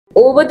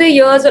Over the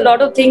years, a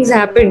lot of things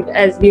happened,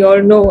 as we all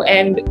know,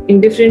 and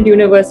in different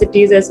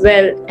universities as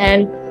well.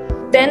 And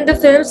then the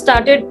film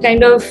started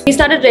we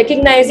started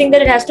recognizing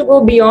that it has to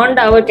go beyond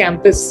our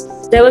campus.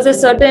 There was a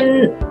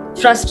certain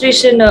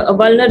frustration, a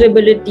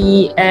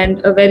vulnerability,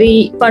 and a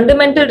very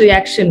fundamental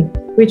reaction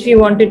which we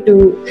wanted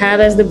to have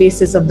as the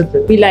basis of the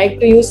film. We like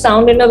to use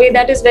sound in a way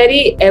that is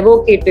very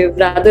evocative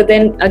rather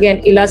than, again,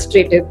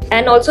 illustrative.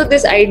 And also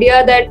this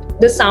idea that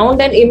the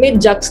sound and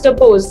image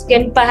juxtaposed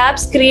can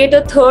perhaps create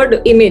a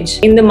third image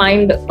in the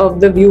mind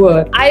of the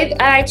viewer. I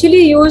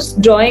actually use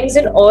drawings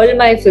in all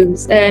my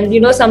films. And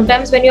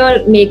sometimes when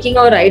you're making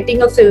or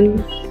writing a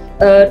film,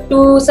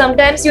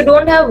 sometimes you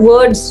don't have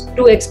words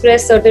to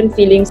express certain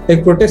feelings.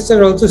 Like protests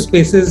are also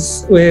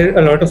spaces where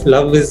a lot of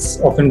love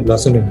is often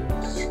blossoming.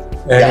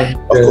 And,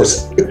 of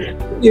course.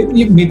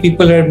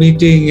 People are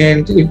meeting,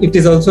 and it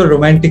is also a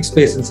romantic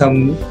space in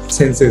some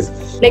senses.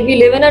 Like, we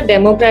live in a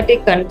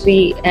democratic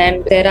country,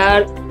 and there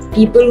are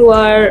people who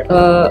are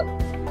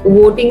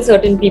voting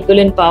certain people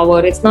in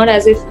power. It's not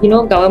as if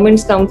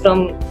governments come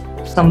from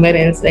somewhere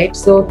else, right?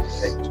 So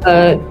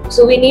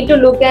we need to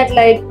look at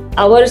like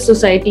our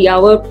society,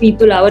 our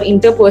people, our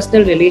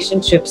interpersonal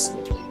relationships.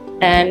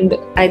 And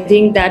I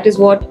think that is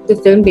what the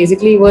film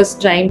basically was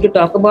trying to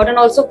talk about, and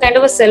also kind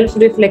of a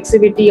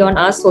self-reflexivity on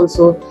us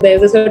also.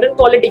 There's a certain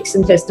politics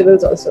in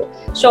festivals also.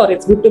 Sure,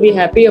 it's good to be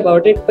happy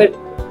about it, but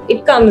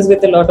it comes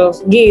with a lot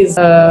of gaze,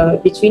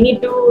 which we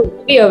need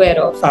to be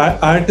aware of.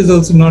 Art is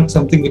also not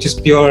something which is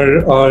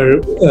pure, or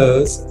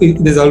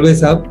there's always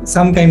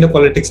some kind of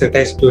politics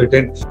attached to it.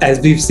 And as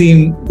we've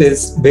seen,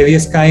 there's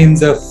various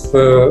kinds of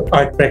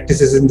art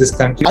practices in this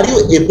country. Are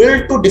you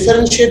able to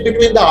differentiate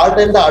between the art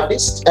and the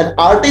artist? An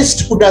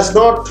artist who does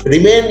not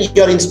remain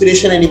your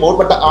inspiration anymore,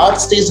 but the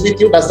art stays with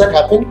you, does that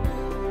happen?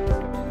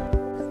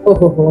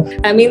 Oh,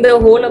 I mean, the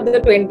whole of the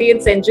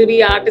 20th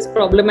century art is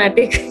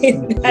problematic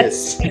in that.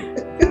 Yes.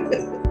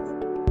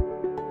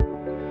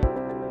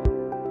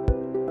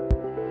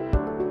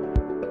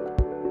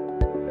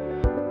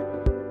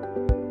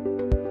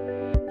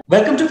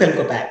 Welcome to Film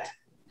Kopat.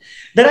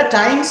 There are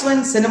times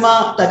when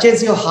cinema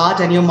touches your heart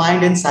and your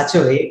mind in such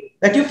a way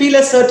that you feel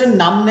a certain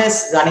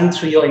numbness running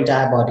through your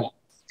entire body.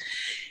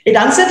 It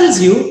unsettles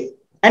you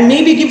and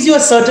maybe gives you a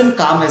certain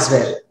calm as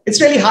well.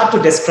 It's really hard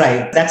to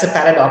describe. That's a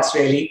paradox,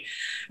 really.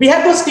 We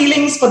had those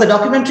feelings for the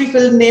documentary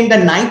film named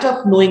A Night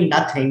of Knowing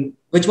Nothing,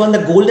 which won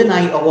the Golden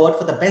Eye Award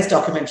for the Best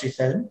Documentary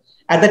Film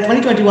at the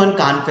 2021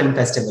 Cannes Film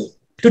Festival.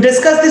 To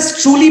discuss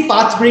this truly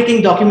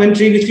path-breaking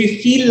documentary, which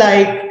we feel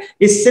like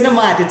is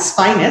cinema at its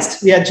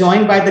finest, we are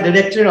joined by the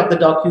director of the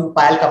docu,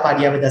 Payal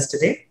Kapadia, with us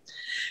today.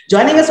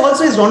 Joining us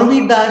also is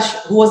Ranabir Dash,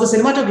 who was the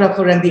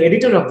cinematographer and the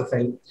editor of the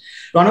film.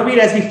 Ranabir,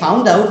 as we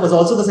found out, was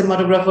also the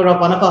cinematographer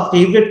of one of our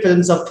favorite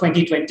films of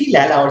 2020,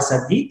 Laila Aur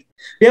Sardi.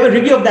 We have a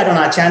review of that on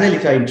our channel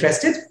if you're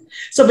interested.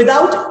 So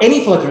without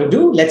any further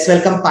ado, let's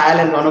welcome Payal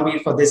and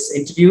Ranabir for this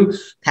interview.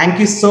 Thank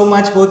you so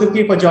much, both of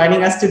you, for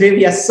joining us today.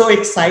 We are so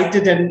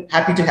excited and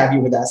happy to have you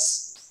with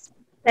us.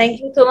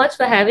 Thank you so much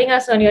for having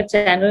us on your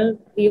channel.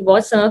 We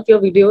watched some of your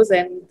videos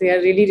and they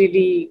are really,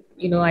 really,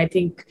 I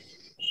think,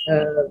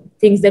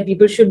 things that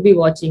people should be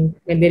watching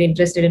when they're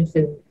interested in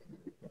film.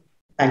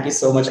 Thank you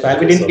so much, Payal.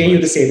 We didn't pay you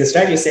to say this,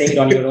 right? You're saying it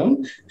on your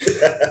own.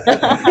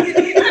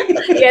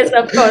 Yes,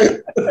 of course.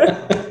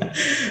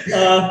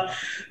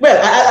 Well,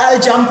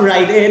 I'll jump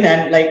right in,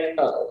 and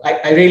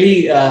I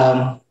really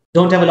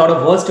don't have a lot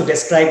of words to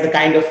describe the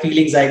kind of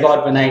feelings I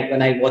got when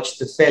I watched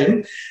the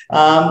film.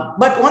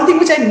 But one thing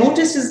which I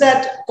noticed is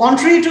that,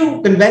 contrary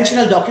to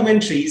conventional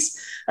documentaries,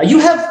 you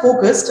have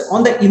focused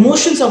on the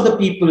emotions of the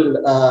people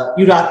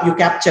you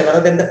capture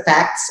rather than the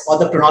facts or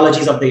the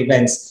chronologies of the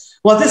events.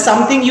 Was this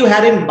something you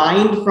had in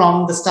mind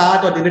from the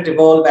start, or did it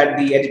evolve at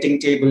the editing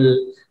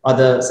table or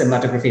the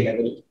cinematography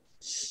level?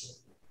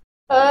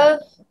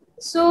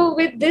 So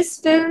with this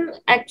film,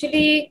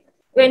 actually,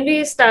 when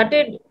we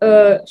started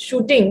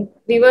shooting,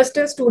 we were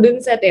still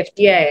students at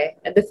FTI,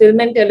 at the Film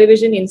and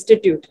Television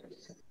Institute.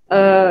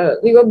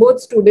 We were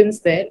both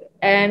students there.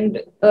 And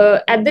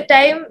at the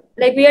time,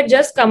 we had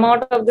just come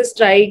out of the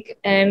strike,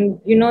 and,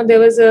 there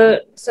was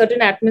a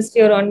certain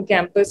atmosphere on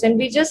campus, and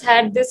we just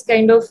had this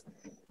kind of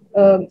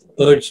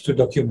urge to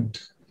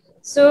document.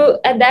 So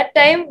at that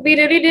time, we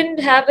really didn't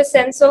have a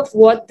sense of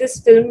what this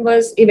film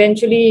was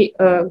eventually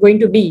going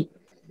to be.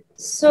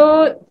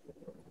 So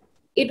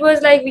it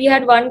was like we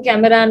had one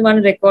camera and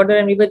one recorder,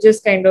 and we were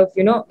just kind of,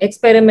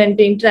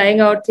 experimenting,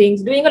 trying out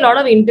things, doing a lot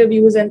of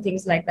interviews and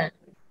things like that.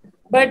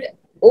 But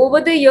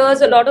over the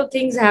years, a lot of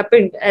things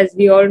happened, as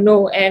we all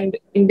know, and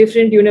in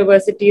different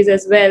universities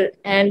as well.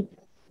 And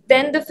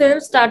then the film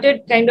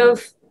started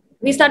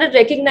we started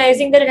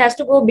recognizing that it has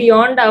to go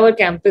beyond our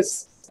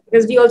campus,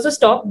 because we also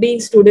stopped being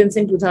students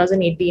in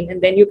 2018.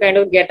 And then you kind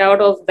of get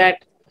out of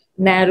that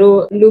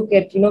narrow look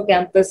at,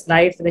 campus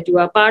life that you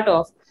are part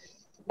of.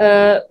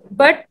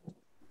 But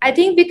I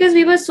think because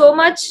we were so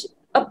much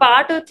a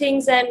part of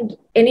things, and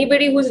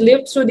anybody who's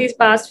lived through these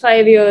past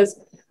 5 years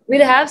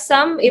will have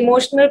some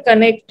emotional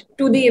connect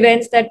to the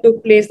events that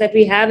took place that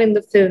we have in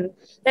the film,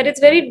 that it's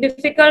very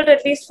difficult,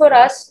 at least for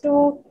us,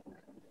 to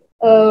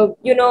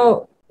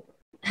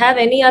have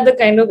any other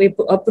kind of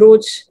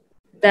approach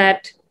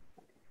that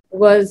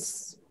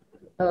was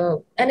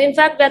and in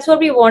fact that's what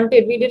we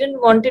wanted. We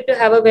didn't want it to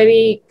have a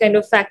very kind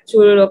of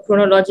factual or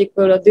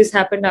chronological or this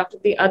happened after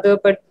the other,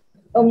 but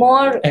a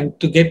more and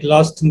to get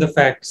lost in the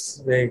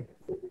facts. Like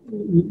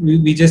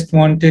we just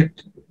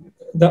wanted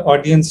the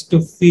audience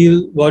to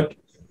feel what,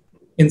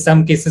 in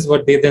some cases,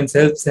 what they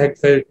themselves had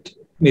felt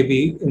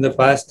maybe in the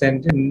past,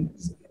 and in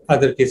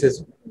other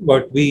cases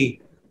what we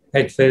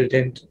had felt,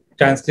 and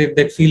translate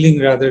that feeling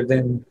rather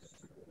than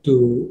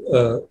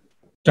to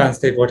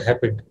translate what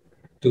happened,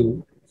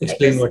 to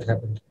explain what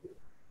happened.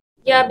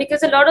 Yeah,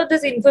 because a lot of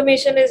this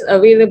information is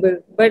available,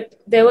 but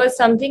there was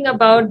something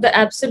about the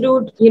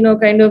absolute,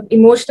 kind of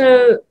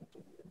emotional.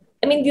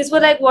 I mean, these were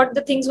like what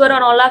the things were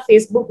on all our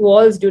Facebook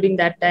walls during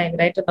that time,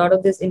 right? A lot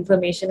of this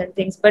information and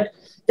things, but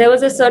there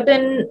was a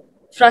certain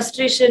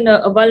frustration,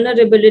 a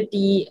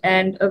vulnerability,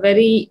 and a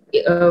very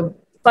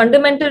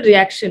fundamental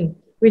reaction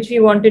which we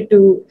wanted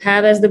to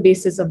have as the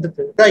basis of the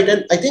film. Right,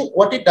 and I think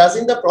what it does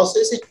in the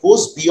process, it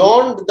goes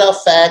beyond the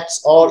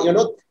facts or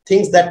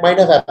things that might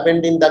have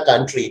happened in the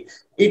country.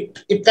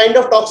 It kind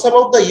of talks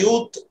about the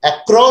youth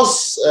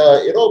across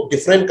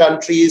different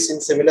countries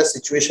in similar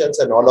situations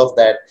and all of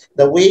that.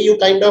 The way you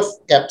kind of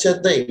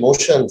captured the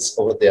emotions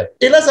over there.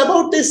 Tell us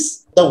about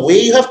this. The way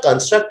you have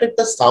constructed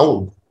the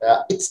sound.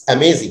 It's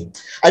amazing.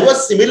 I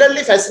was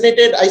similarly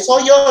fascinated. I saw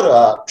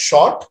your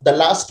shot, The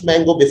Last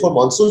Mango Before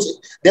Monsoons.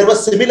 There were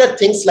similar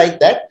things like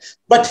that.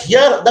 But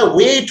here, the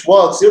way it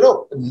works,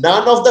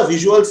 none of the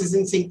visuals is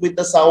in sync with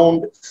the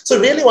sound. So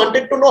really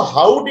wanted to know,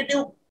 how did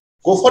you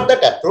go for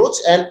that approach?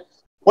 And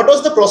what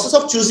was the process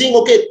of choosing,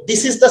 okay,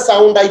 this is the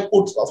sound I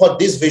put for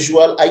this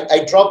visual.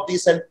 I drop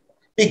this and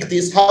pick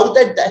this. How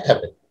did that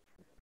happen?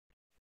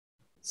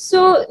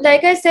 So,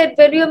 like I said,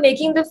 when we were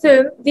making the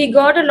film, we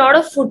got a lot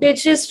of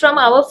footages from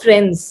our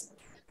friends.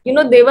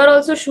 They were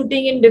also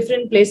shooting in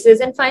different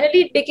places. And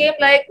finally, it became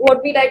like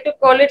what we like to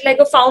call it, like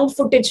a found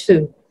footage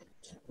film.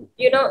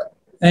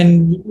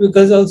 And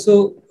because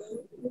also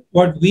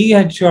what we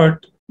had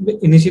shot,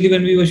 initially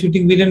when we were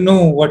shooting, we didn't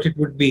know what it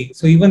would be.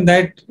 So even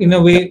that, in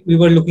a way, we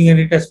were looking at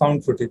it as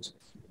found footage.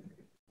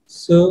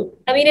 So,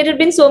 I mean, it had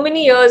been so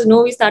many years.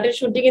 We started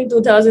shooting in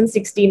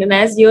 2016. And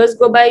as years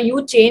go by,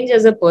 you change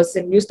as a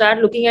person. You start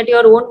looking at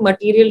your own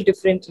material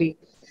differently.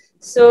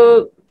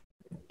 So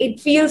it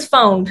feels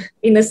found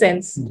in a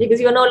sense because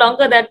you're no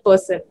longer that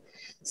person.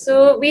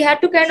 So we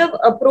had to kind of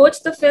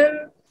approach the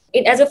film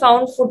as a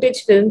found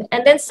footage film.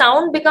 And then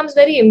sound becomes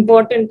very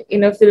important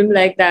in a film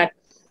like that.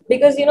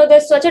 Because,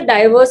 there's such a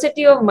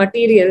diversity of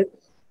material.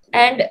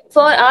 And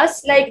for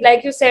us,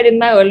 like you said in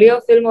my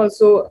earlier film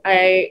also,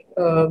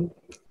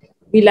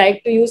 we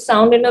like to use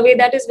sound in a way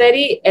that is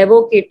very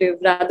evocative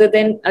rather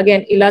than,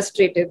 again,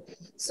 illustrative.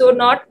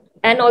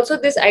 And also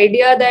this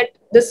idea that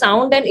the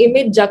sound and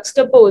image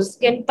juxtaposed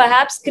can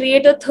perhaps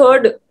create a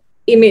third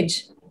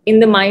image in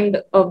the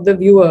mind of the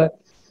viewer,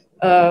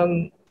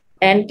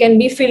 and can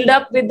be filled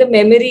up with the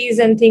memories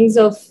and things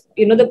of,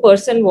 the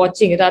person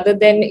watching rather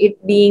than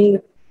it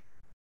being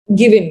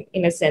given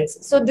in a sense.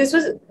 So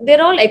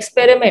they're all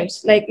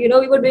experiments. We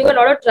were doing a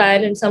lot of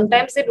trial, and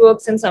sometimes it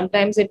works and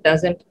sometimes it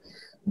doesn't.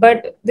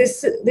 But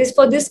this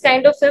for this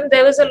kind of film,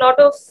 there was a lot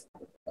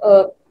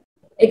of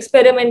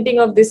experimenting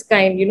of this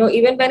kind.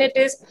 Even when it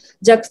is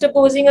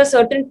juxtaposing a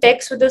certain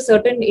text with a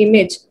certain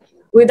image,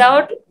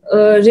 without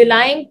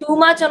relying too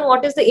much on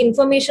what is the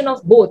information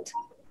of both,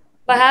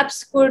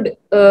 perhaps could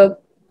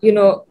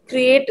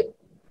create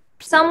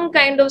some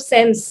kind of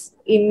sense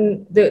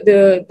in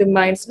the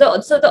mind. So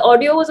the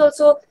audio was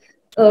also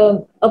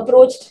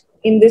approached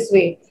in this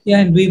way.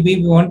 Yeah, and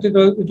we wanted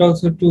it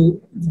also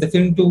the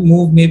film to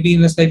move maybe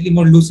in a slightly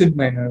more lucid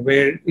manner,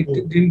 where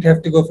it didn't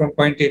have to go from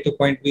point A to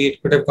point B.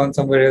 It could have gone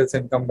somewhere else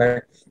and come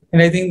back.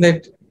 And I think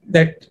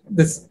that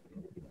this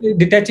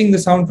detaching the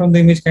sound from the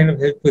image kind of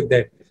helped with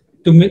that,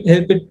 to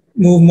help it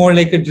move more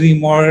like a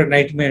dream or a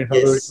nightmare,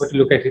 however you want to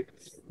look at it.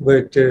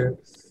 But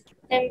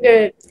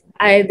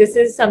this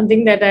is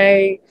something that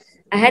I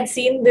had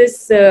seen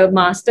this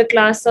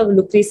masterclass of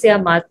Lucrecia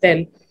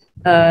Martel,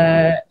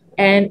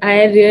 and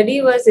I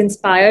really was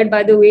inspired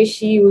by the way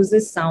she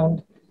uses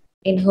sound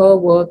in her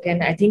work.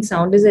 And I think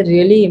sound is a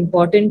really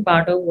important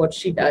part of what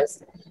she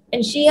does.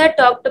 And she had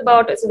talked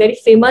about, it's a very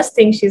famous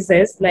thing she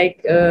says,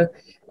 like a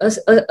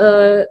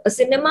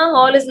cinema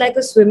hall is like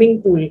a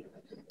swimming pool.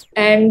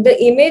 And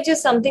the image is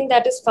something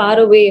that is far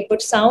away,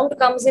 but sound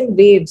comes in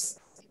waves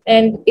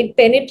and it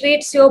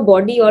penetrates your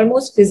body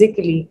almost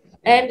physically.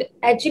 And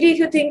actually, if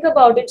you think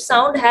about it,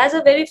 sound has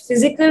a very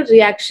physical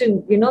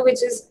reaction,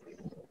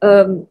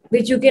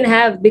 which you can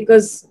have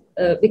because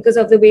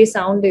of the way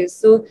sound is.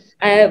 So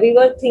we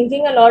were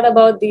thinking a lot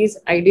about these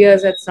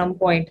ideas at some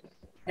point,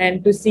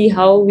 and to see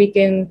how we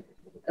can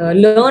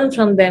learn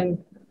from them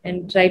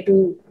and try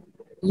to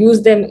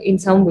use them in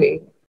some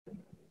way.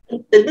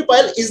 Tell me,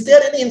 Payal, is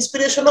there any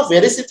inspiration of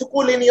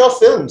Verisifukul in your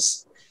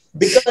films?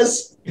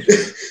 Because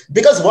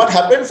what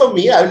happened for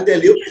me, I will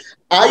tell you,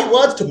 I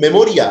watched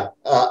Memoria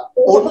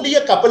only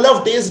a couple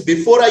of days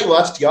before I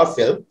watched your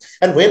film.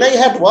 And when I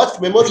had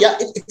watched Memoria,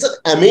 it's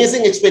an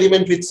amazing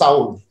experiment with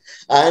sound.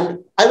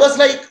 And I was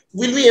like,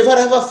 will we ever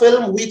have a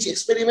film which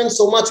experiments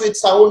so much with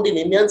sound in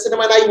Indian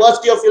cinema? And I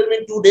watched your film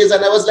in 2 days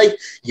and I was like,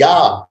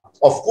 yeah,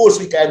 of course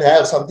we can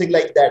have something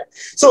like that.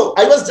 So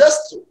I was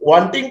just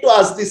wanting to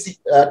ask this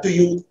to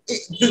you.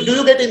 Do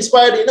you get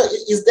inspired?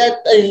 Is that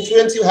an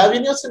influence you have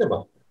in your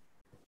cinema?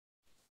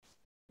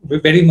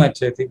 Very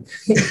much, I think.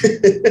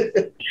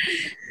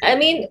 I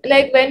mean,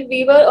 like when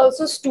we were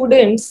also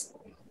students,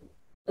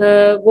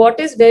 what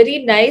is very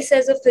nice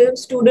as a film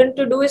student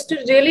to do is to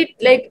really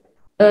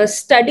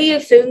study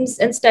films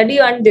and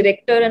study on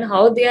director and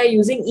how they are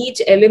using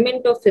each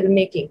element of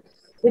filmmaking,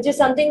 which is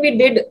something we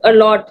did a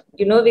lot,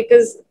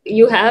 because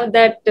you have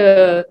that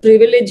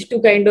privilege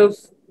to kind of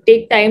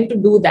take time to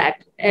do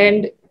that.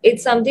 And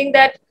it's something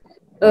that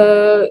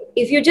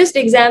if you just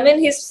examine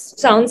his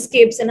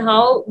soundscapes and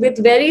how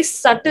with very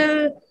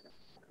subtle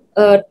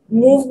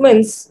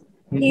movements,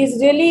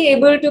 he's really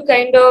able to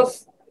kind of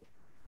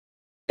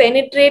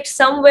penetrate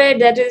somewhere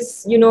that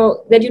is,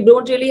 that you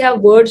don't really have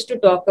words to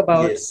talk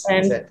about. Yes,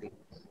 and exactly.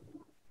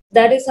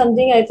 That is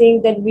something I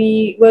think that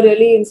we were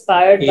really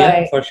inspired by.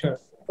 Yeah, for sure.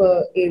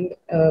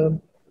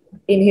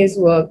 In his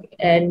work.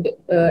 And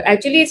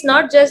actually, it's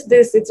not just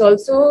this, it's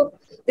also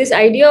this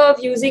idea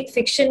of using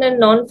fiction and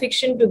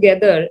non-fiction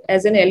together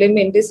as an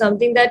element is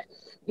something that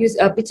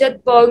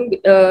Pichat Pong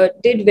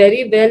did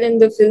very well in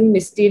the film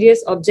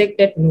Mysterious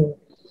Object at Noon.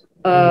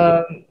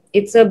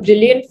 It's a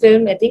brilliant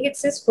film. I think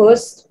it's his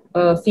first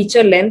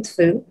feature-length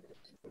film,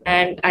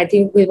 and I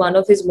think one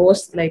of his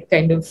most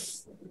kind of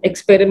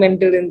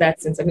experimental in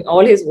that sense. I mean,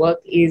 all his work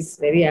is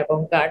very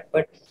avant-garde,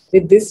 but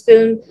with this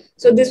film,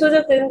 so this was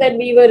a film that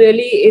we were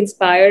really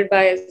inspired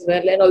by as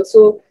well. And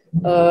also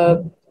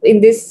in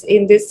this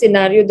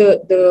scenario,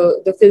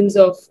 the films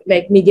of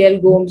like Miguel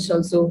Gomes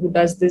also, who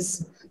does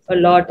this a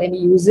lot and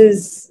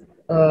uses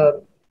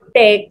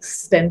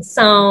text and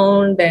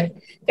sound and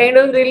kind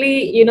of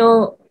really,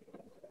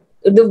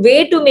 the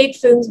way to make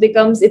films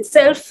becomes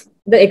itself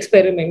the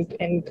experiment.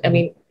 And I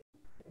mean,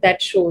 that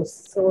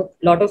shows. So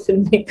a lot of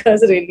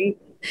filmmakers really.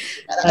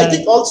 I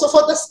think also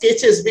for the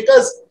sketches,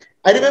 because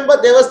I remember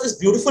there was this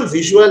beautiful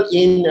visual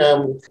in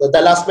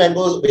The Last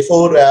Mango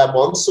Before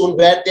Monsoon,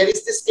 where there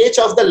is this sketch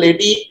of the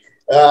lady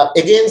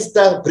against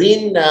the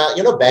green,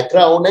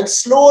 background, and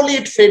slowly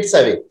it fades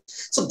away.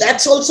 So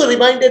that's also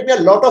reminded me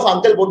a lot of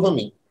Uncle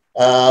Bonhomie.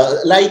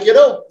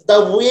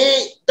 The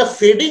way the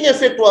fading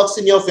effect works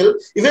in your film.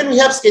 Even we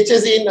have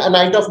sketches in A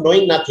Night of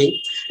Knowing Nothing.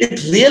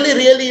 It really,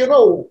 really,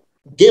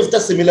 gave the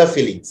similar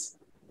feelings.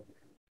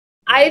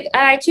 I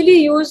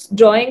actually use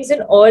drawings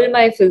in all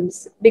my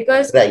films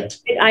because right.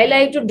 I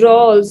like to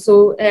draw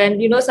also.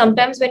 And,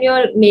 sometimes when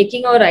you're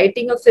making or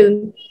writing a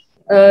film,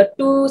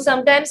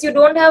 sometimes you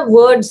don't have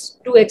words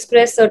to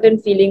express certain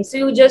feelings. So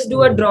you just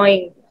do a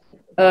drawing.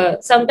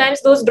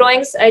 Sometimes those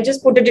drawings, I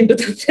just put it into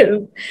the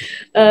film.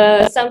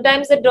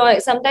 Sometimes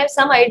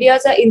some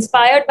ideas are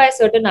inspired by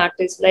certain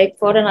artists. Like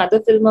for another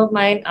film of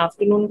mine,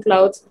 Afternoon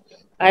Clouds,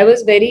 I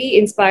was very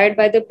inspired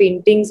by the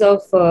paintings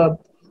of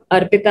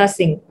Arpita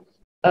Singh.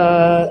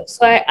 So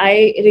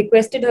I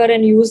requested her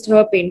and used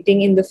her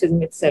painting in the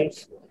film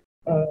itself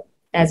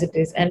as it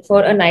is. And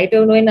for A Night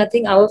of Knowing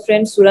Nothing, our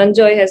friend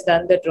Suranjoy has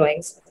done the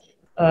drawings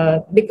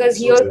because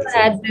he also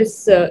had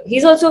this,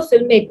 he's also a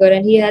filmmaker,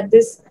 and he had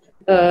this,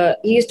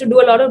 he used to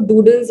do a lot of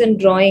doodles and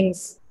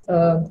drawings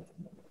when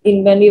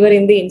we were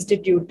in the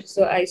institute.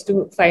 So I used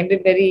to find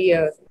it very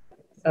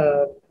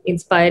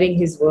inspiring,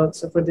 his work.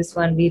 So for this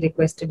one, we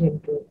requested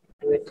him to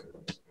do it.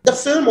 The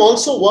film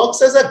also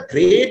works as a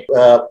great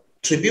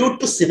tribute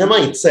to cinema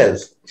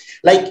itself.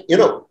 Like,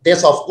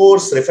 there's of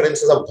course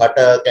references of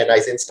Ghatak and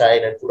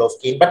Eisenstein and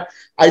Pudovkin, but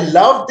I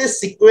love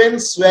this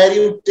sequence where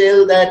you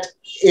tell that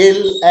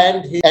Il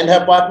and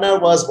her partner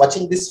was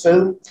watching this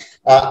film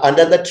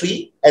under the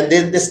tree, and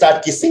then they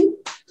start kissing.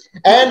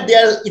 And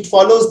it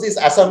follows this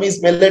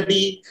Assamese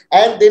melody,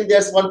 and then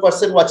there's one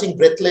person watching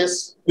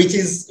Breathless, which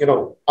is,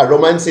 a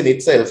romance in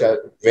itself, a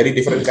very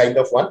different kind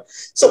of one.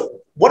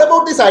 So what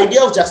about this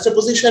idea of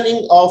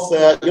juxtapositioning of,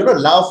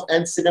 love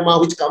and cinema,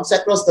 which comes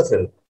across the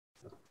film?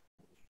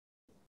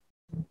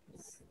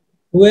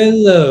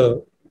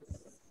 Well,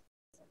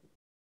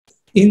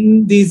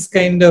 in these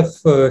kind of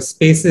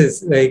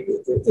spaces, like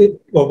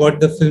what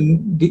the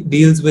film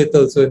deals with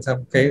also in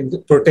some kind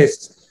of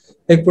protests.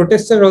 Like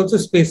protests are also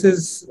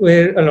spaces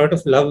where a lot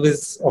of love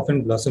is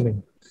often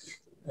blossoming.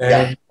 And,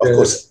 yeah, of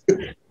course.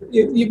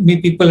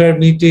 People are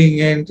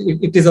meeting, and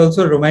it is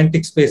also a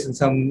romantic space in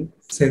some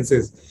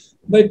senses.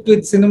 But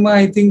with cinema,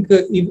 I think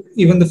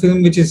even the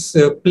film which is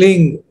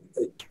playing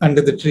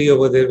under the tree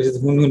over there, which is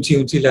Hun Unchi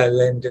Unchi Lal,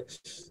 and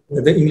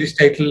the English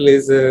title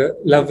is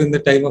Love in the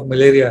Time of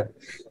Malaria,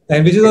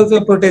 and which is also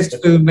a protest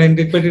film,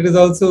 but it is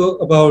also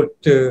about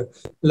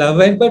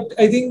love. But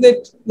I think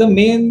that the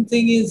main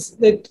thing is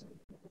that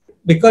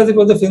because it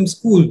was a film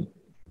school,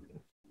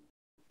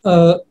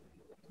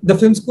 the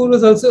film school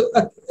was also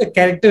a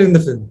character in the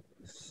film.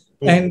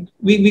 And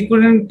we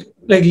couldn't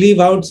like leave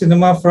out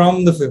cinema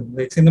from the film.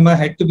 Like cinema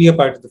had to be a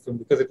part of the film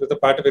because it was a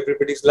part of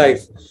everybody's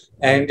life,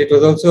 and it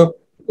was also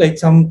like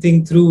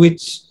something through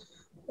which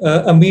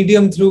a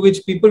medium through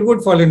which people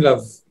would fall in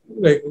love,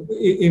 like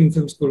in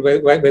film school,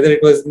 whether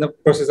it was in the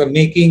process of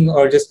making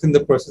or just in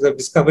the process of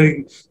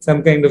discovering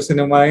some kind of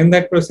cinema. In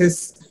that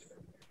process,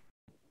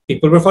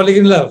 people were falling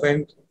in love,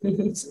 and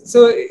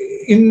so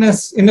in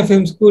a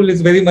film school,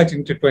 it's very much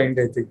intertwined,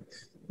 I think.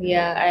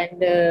 Yeah,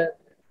 and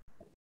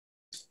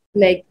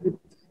like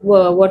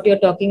what you're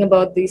talking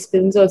about these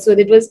films also,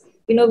 it was,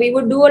 we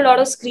would do a lot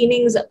of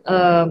screenings,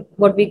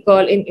 what we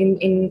call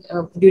in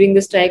during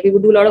the strike, we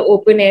would do a lot of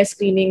open air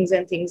screenings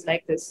and things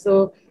like this.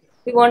 So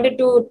we wanted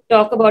to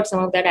talk about some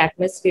of that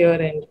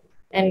atmosphere,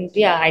 and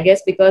yeah, I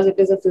guess because it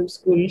is a film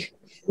school,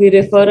 we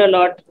refer a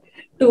lot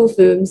to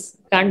films,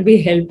 can't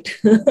be helped.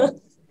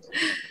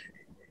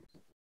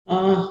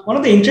 One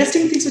of the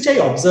interesting things which I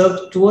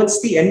observed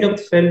towards the end of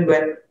the film,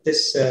 when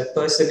this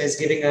person is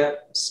giving a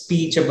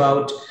speech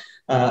about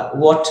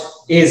what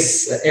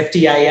is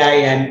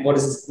FTII and what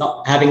is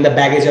not having the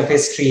baggage of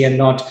history and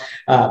not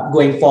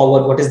going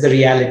forward, what is the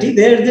reality.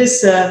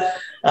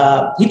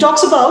 He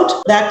talks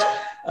about that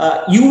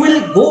you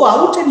will go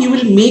out and you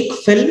will make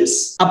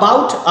films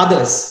about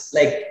others,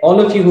 like all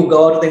of you who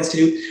go out of the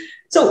institute.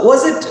 So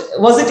was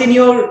it in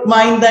your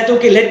mind that,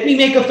 okay, let me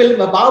make a film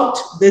about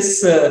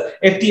this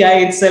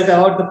FTI itself,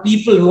 about the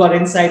people who are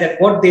inside and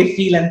what they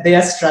feel and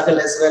their struggle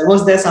as well?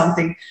 Was there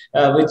something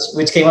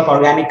which came up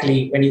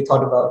organically when you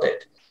thought about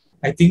it?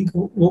 I think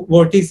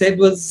what he said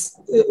was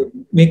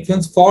make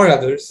films for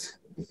others,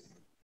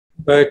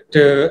 but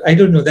I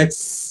don't know.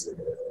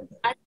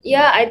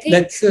 I think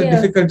that's a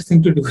difficult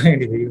thing to do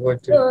anyway.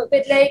 No,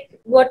 but like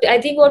what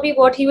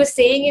he was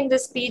saying in the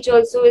speech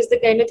also is the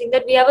kind of thing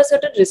that we have a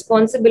certain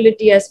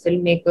responsibility as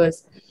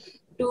filmmakers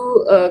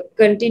to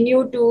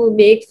continue to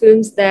make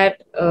films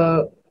that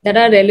are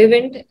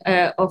relevant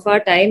of our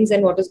times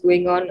and what is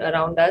going on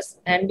around us,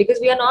 and because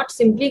we are not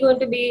simply going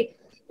to be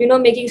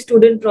making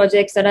student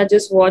projects that are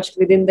just watched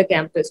within the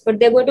campus, but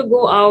they're going to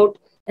go out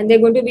and they're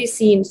going to be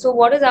seen. So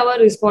what is our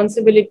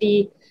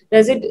responsibility?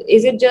 Is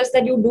it just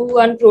that you do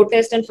one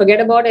protest and forget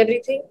about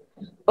everything,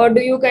 or do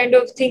you kind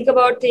of think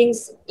about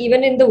things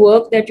even in the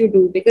work that you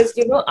do? Because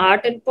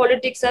art and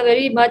politics are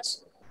very much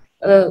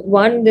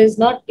one.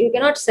 You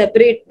cannot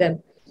separate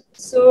them.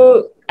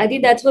 So I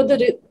think that's what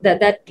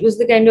that was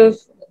the kind of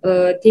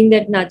thing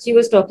that Nachi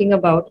was talking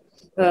about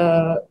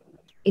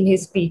in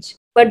his speech.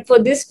 But for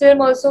this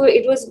film also,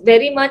 it was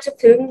very much a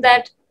film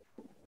that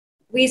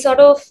we sort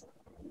of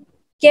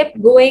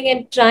kept going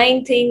and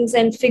trying things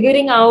and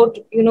figuring out,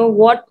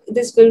 what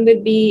this film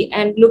would be,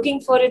 and looking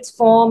for its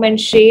form and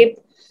shape,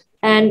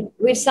 and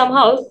which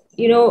somehow,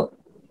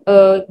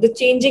 the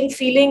changing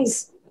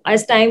feelings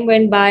as time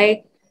went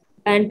by,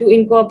 and to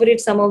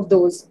incorporate some of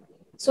those.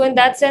 So in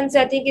that sense,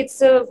 I think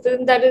it's a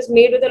film that is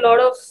made with a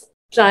lot of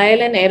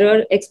trial and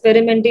error,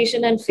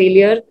 experimentation and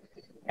failure.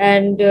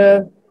 And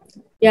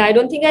yeah, I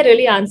don't think I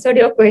really answered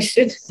your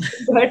question,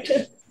 but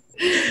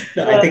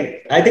no, I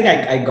think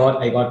I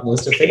got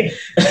most of it.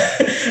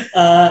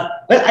 Well,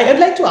 I'd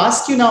like to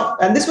ask you now,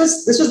 and this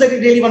was like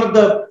really one of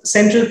the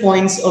central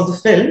points of the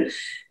film,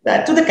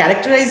 that to the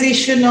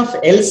characterization of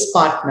L's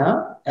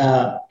partner,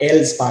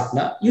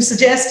 you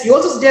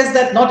also suggest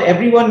that not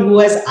everyone who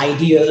has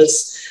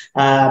ideals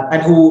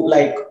and who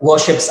like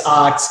worships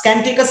arts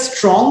can take a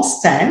strong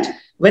stand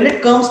when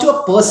it comes to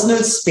a personal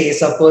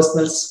space or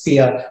personal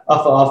sphere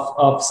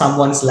of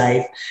someone's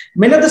life.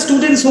 Many of the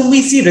students whom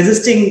we see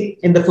resisting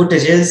in the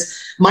footages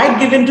might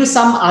give in to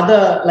some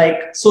other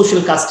like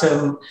social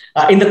custom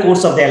in the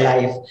course of their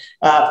life.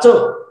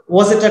 So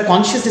was it a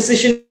conscious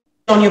decision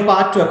on your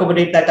part to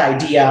accommodate that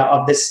idea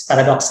of this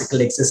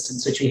paradoxical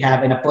existence, which we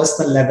have in a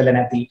personal level and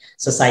at the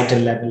societal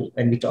level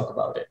when we talk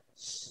about it?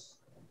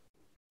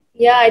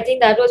 Yeah, I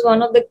think that was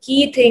one of the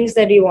key things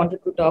that we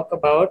wanted to talk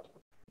about.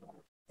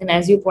 And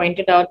as you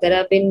pointed out, there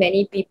have been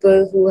many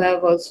people who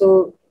have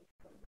also,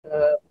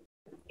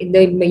 in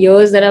the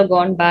years that have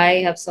gone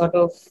by, have sort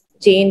of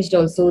changed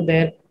also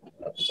their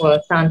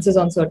stances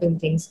on certain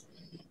things.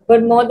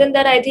 But more than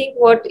that, I think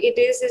what it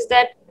is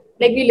that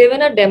like we live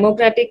in a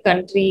democratic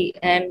country,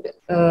 and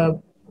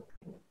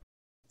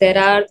there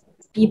are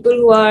people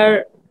who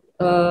are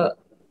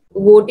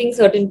voting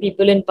certain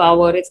people in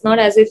power. It's not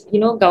as if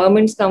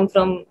governments come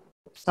from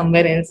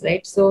somewhere else,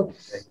 right? So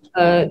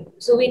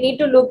so we need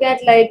to look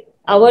at like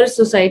our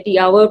society,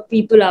 our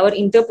people, our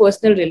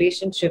interpersonal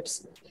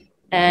relationships.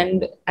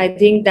 And I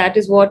think that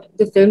is what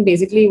the film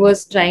basically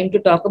was trying to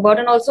talk about,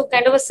 and also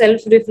kind of a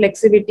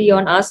self-reflexivity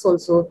on us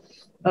also,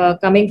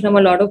 coming from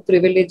a lot of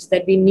privilege,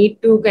 that we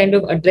need to kind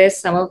of address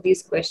some of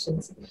these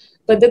questions.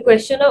 But the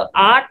question of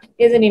art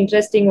is an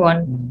interesting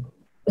one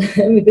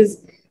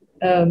because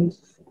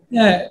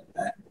yeah,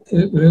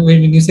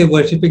 when you say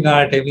worshipping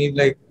art, I mean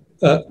like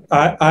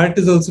art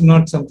is also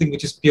not something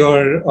which is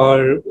pure,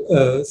 or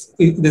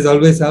there's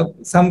always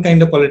some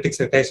kind of politics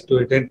attached to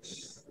it. And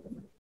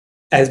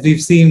as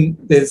we've seen,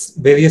 there's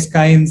various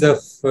kinds of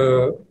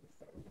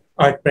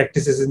art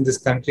practices in this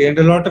country, and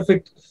a lot of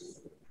it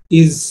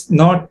is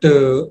not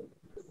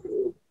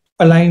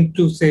aligned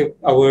to say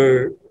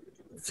our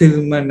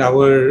film and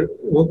our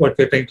what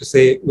we're trying to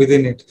say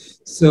within it.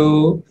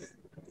 So,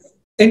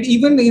 and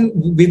even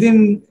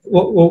within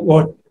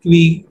what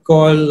we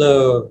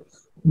call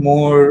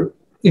more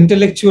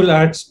intellectual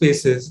art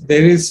spaces,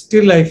 there is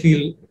still, I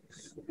feel,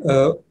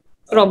 uh,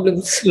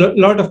 Problems.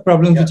 lot of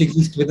problems which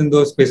exist within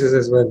those spaces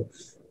as well.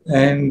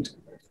 And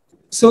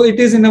so it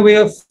is in a way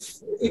of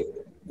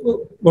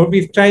what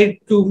we've tried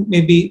to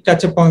maybe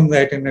touch upon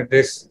that and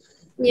address.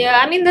 Yeah,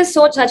 I mean, there's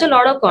such a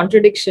lot of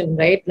contradiction,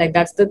 right? Like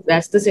that's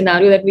the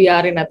scenario that we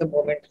are in at the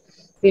moment.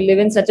 We live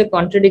in such a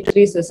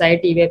contradictory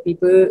society where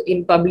people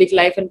in public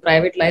life and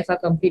private life are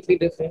completely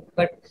different.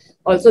 But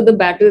also the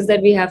battles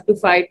that we have to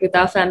fight with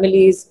our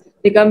families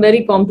become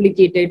very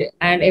complicated,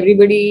 and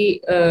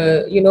everybody,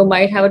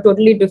 might have a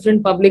totally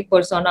different public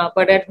persona,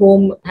 but at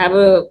home have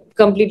a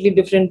completely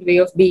different way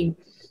of being.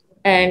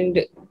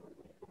 And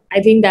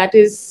I think that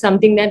is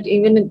something that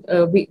even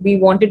we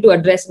wanted to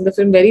address in the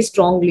film very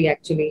strongly,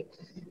 actually,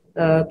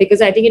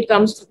 because I think it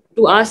comes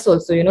to us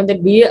also,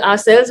 that we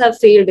ourselves have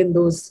failed in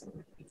those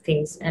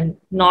things and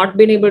not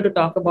been able to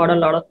talk about a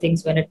lot of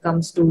things when it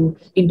comes to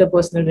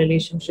interpersonal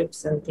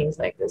relationships and things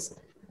like this.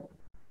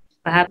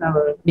 Perhaps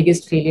our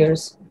biggest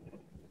failures.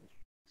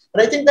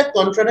 But I think that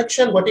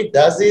contradiction, what it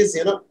does is,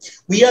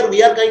 we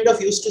are kind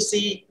of used to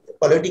see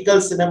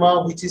political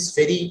cinema, which is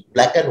very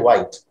black and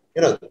white.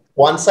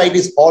 One side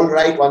is all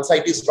right, one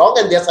side is wrong,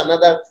 and there's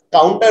another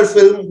counter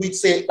film which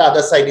say the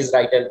other side is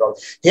right and wrong.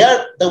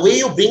 Here, the way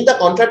you bring the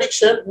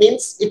contradiction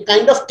means it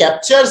kind of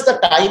captures the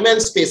time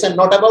and space, and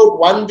not about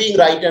one being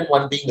right and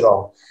one being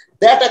wrong.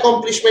 That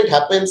accomplishment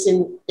happens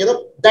in,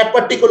 that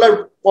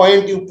particular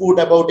point you put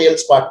about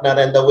Dale's partner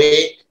and the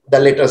way the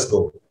letters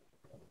go.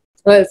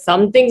 Well,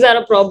 some things are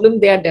a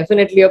problem. They are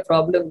definitely a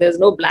problem. There's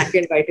no black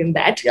and white in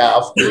that. Yeah,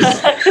 of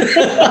course.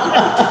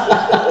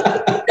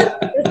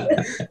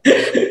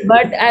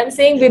 But I'm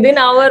saying within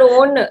our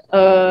own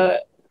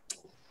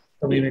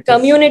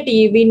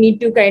community, we need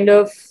to kind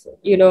of,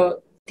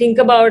 think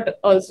about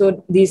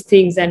also these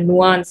things and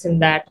nuance in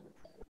that.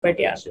 But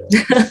yeah. Sure.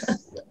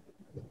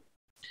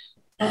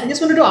 I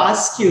just wanted to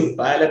ask you,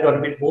 Payal and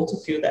Ranabir, both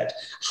of you, that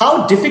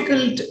how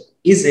difficult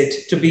is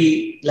it to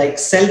be like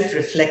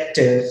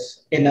self-reflective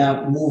in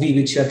a movie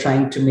which you're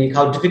trying to make?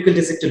 How difficult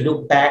is it to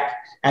look back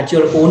at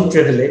your own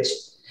privilege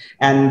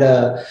and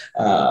the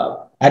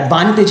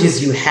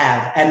advantages you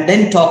have, and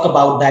then talk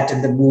about that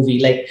in the movie?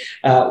 Like,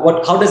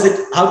 how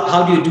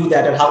do you do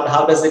that, and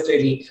how does it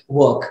really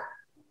work?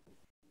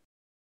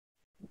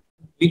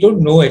 We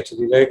don't know,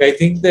 actually. Like, I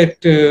think that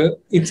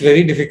it's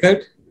very difficult,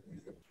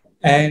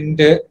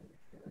 and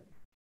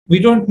we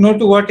don't know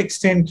to what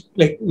extent.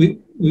 Like,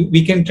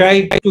 we can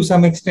try to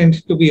some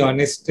extent to be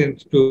honest and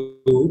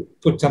to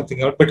put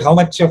something out, but how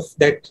much of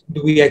that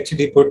do we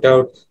actually put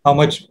out? How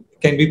much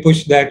can we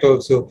push that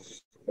also?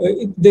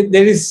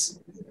 There is,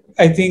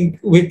 I think,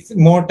 with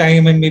more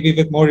time and maybe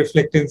with more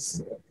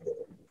reflectance,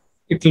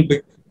 it will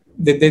be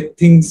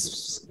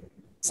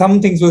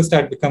some things will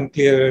start to become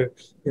clearer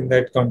in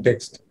that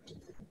context.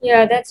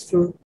 Yeah, that's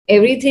true.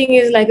 Everything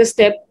is like a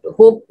step,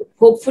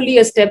 hopefully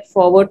a step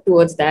forward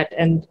towards that.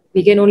 And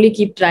we can only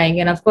keep trying.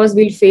 And of course,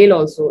 we'll fail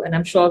also. And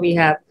I'm sure we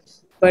have.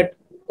 But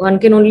one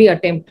can only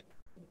attempt.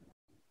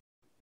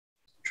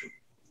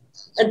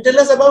 And tell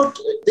us about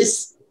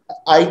this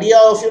idea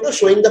of,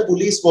 showing the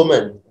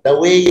policewoman, the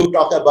way you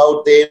talk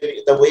about them,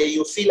 the way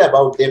you feel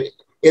about them,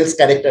 Elle's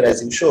character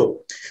as you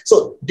show.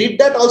 So did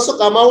that also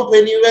come out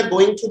when you were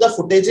going through the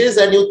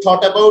footages and you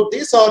thought about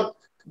this, or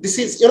this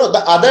is,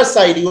 the other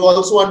side, you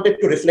also wanted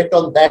to reflect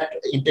on that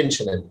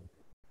intentionally?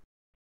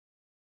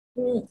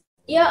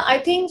 Yeah, I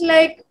think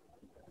like,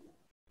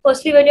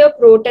 firstly, when you're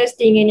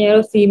protesting and you're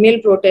a female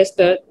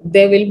protester,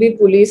 there will be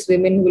police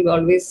women who will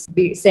always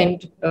be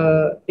sent,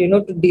 to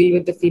deal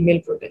with the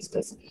female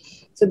protesters.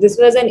 So this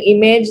was an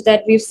image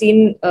that we've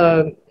seen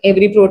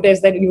every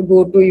protest that you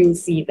go to, you'll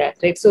see that,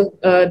 right? So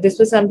this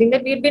was something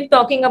that we've been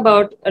talking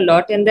about a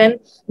lot. And then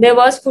there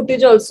was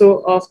footage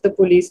also of the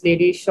police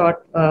lady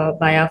shot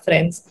by our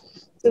friends.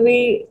 So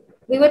we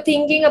were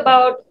thinking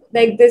about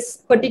like this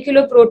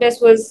particular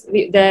protest was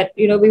that,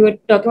 we were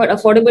talking about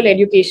affordable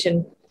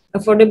education,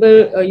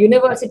 affordable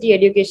university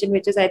education,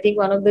 which is, I think,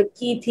 one of the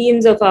key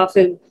themes of our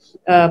film,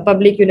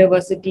 public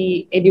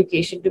university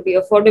education to be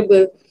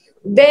affordable.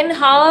 Then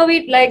how are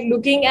we like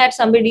looking at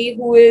somebody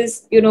who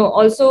is,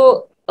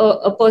 also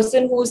a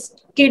person whose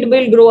kid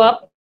will grow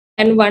up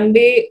and one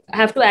day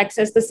have to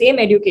access the same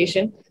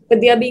education,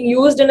 but they are being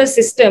used in a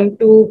system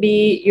to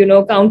be,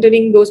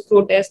 countering those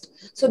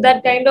protests. So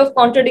that kind of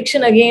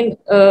contradiction again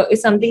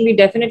is something we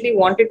definitely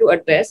wanted to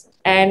address.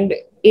 And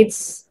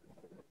it's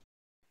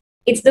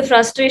the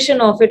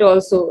frustration of it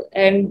also.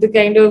 And the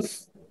kind of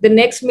the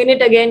next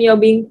minute again, you're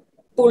being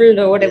pulled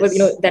or whatever,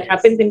 that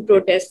happens in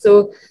protest.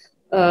 So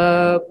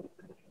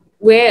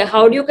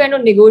how do you kind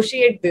of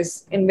negotiate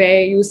this and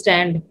where you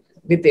stand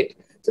with it?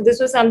 So this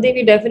was something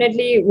we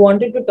definitely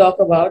wanted to talk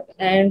about.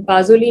 And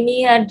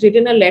Pasolini had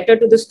written a letter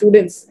to the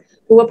students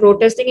who were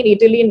protesting in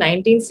Italy in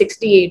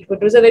 1968, but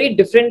it was a very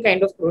different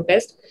kind of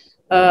protest.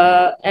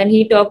 and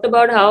he talked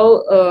about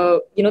how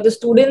the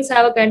students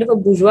have a kind of a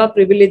bourgeois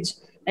privilege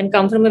and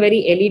come from a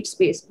very elite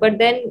space. But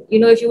then,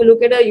 if you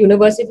look at a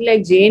university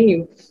like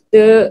JNU,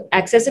 the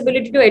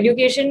accessibility to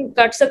education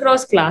cuts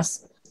across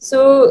class.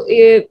 So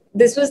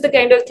this was the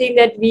kind of thing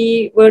that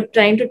we were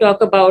trying to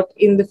talk about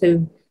in the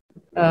film.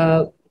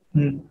 That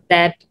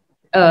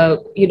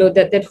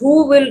that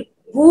who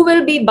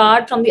will be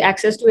barred from the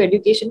access to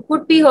education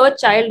could be her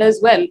child as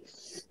well.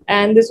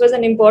 And this was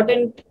an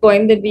important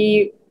point that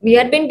we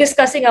had been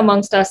discussing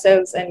amongst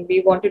ourselves, and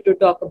we wanted to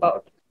talk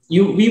about.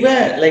 We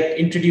were like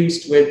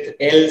introduced with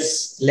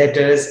Elle's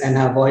letters and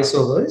her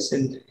voiceovers,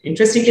 and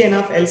interestingly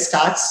enough, Elle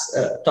starts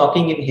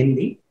talking in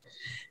Hindi,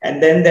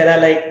 and then there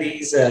are like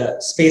these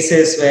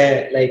spaces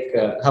where like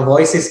her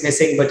voice is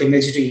missing but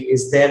imagery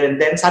is there, and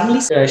then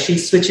suddenly she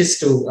switches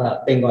to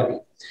Bengali.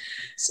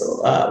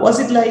 So was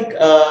it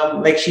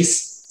like she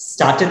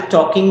started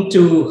talking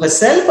to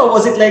herself, or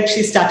was it like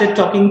she started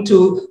talking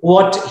to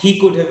what he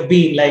could have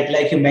been?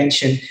 Like you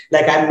mentioned,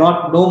 like I'm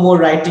no more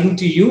writing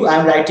to you,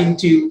 I'm writing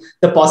to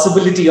the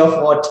possibility of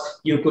what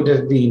you could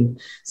have been.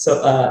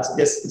 So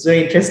it's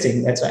very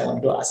interesting. That's why I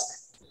wanted to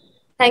ask.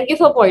 Thank you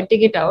for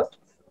pointing it out.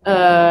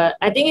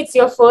 I think it's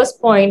your first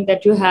point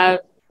that you have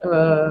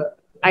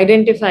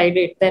identified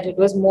it, that it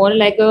was more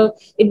like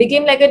it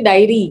became like a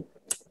diary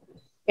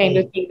kind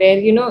of thing,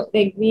 where,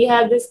 like we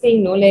have this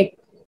thing, like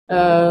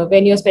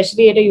when you're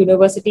especially at a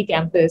university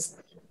campus,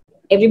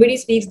 everybody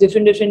speaks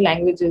different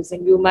languages,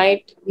 and you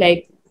might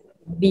like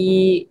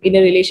be in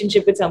a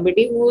relationship with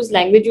somebody whose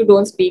language you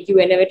don't speak. You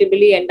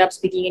inevitably end up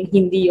speaking in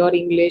Hindi or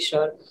English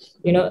or,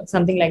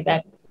 something like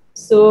that.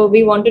 So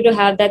we wanted to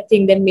have that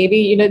thing. Then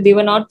maybe, they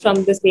were not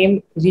from the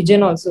same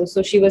region also.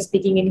 So she was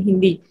speaking in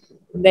Hindi.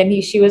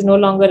 Then she was no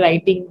longer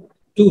writing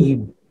to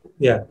him.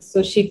 Yeah.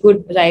 So she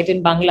could write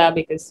in Bangla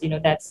because,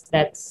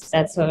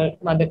 that's her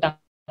mother tongue.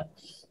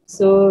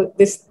 So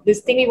this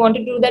thing we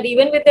wanted to do, that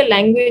even with the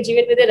language,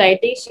 even with the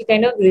writing, she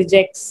kind of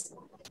rejects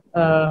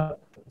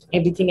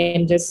everything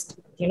and just,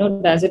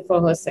 does it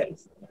for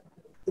herself.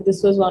 So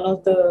this was one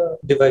of the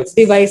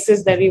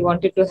devices that we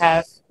wanted to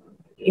have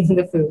in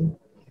the film.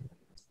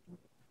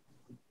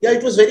 Yeah,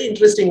 it was very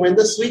interesting when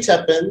the switch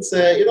happens.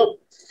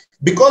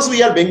 Because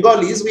we are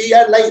Bengalis, we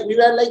were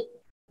like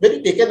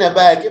very taken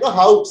aback.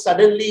 How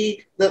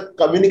suddenly the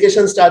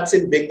communication starts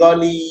in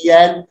Bengali,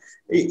 and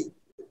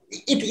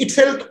it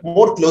felt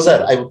more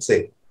closer, I would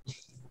say.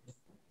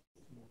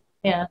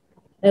 Yeah,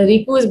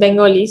 Riku is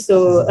Bengali,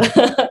 so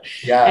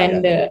so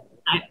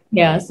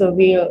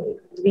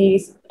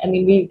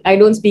I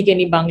don't speak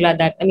any Bangla.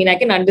 That I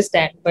can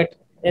understand, but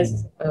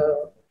there's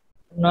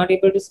I'm not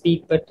able to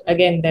speak. But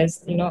again,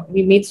 there's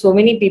we meet so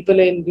many people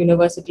in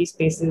university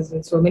spaces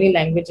with so many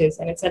languages,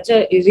 and it's such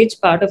a rich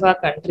part of our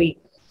country.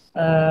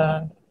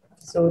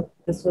 So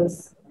this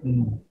was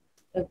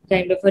a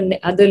kind of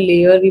another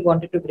layer we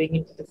wanted to bring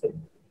into the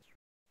film.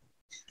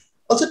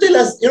 Also tell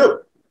us,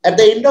 at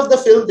the end of the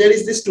film, there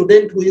is this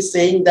student who is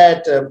saying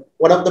that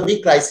one of the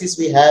big crises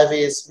we have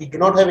is we do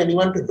not have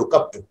anyone to look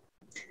up to.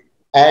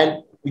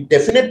 And we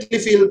definitely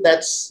feel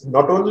that's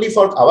not only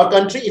for our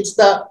country, it's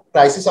the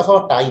crisis of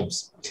our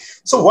times.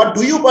 So what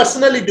do you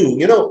personally do?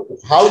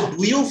 How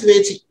do you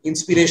fetch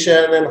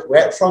inspiration, and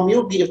where from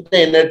you give the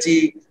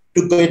energy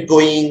to get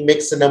going,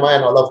 make cinema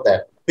and all of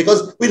that?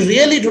 Because we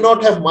really do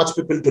not have much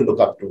people to look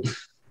up to.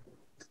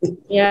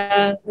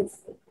 Yeah,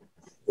 it's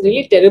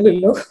really terrible,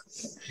 no?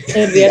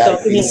 We are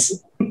talking.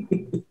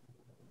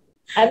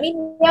 I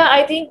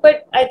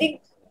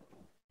think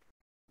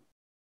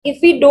if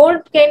we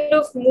don't kind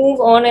of move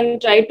on and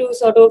try to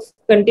sort of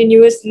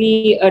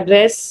continuously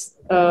address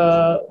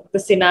the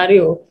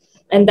scenario,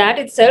 and that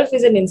itself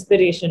is an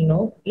inspiration,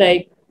 no?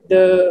 Like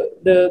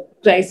the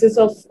crisis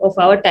of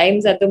our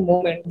times at the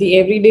moment, the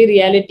everyday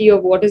reality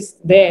of what is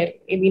there.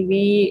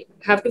 We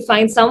have to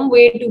find some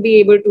way to be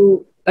able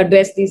to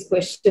address these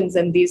questions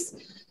and these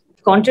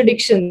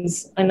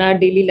contradictions in our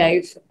daily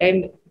life.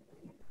 And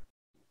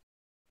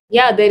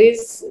yeah,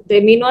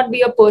 there may not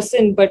be a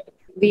person, but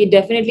we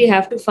definitely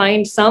have to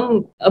find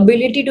some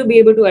ability to be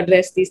able to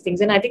address these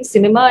things. And I think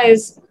cinema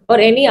is, or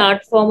any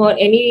art form or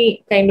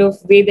any kind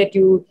of way that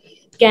you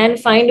can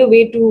find a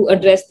way to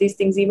address these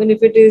things, even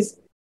if it is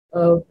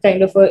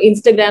kind of an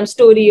Instagram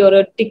story or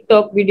a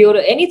TikTok video or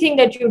anything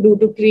that you do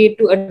to create,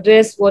 to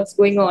address what's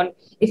going on.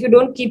 If you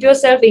don't keep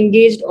yourself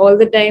engaged all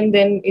the time,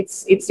 then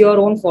it's your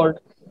own fault,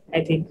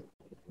 I think.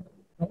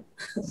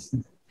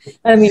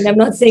 I'm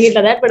not saying it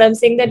like that, but I'm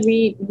saying that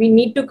we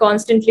need to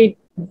constantly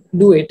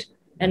do it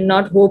and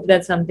not hope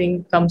that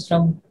something comes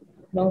from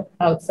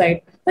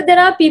outside. But there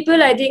are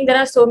people, I think there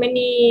are so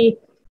many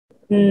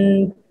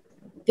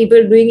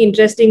people doing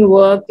interesting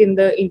work in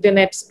the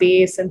internet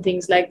space and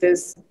things like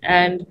this.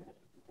 And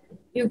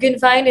you can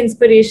find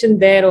inspiration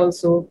there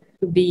also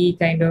to be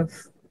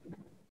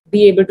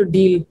able to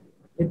deal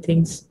with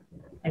things,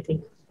 I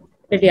think.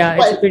 But yeah,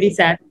 it's a pretty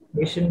sad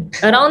situation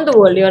around the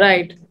world. You're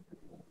right.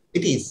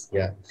 It is,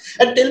 yeah.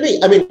 And tell me,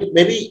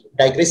 maybe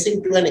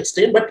digressing to an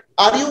extent, but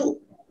are you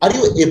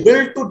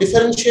able to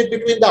differentiate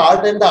between the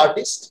art and the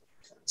artist?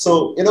 So,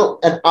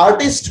 an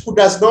artist who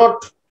does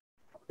not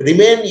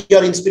remain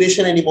your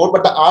inspiration anymore,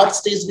 but the art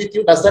stays with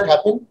you. Does that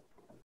happen?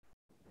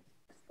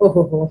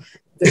 Oh,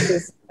 this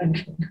is,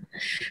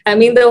 I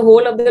mean, the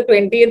whole of the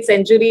 20th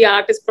century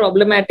art is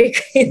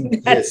problematic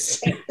in that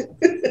Yes.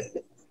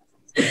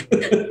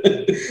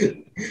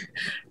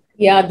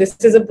 Yeah, this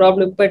is a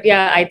problem. But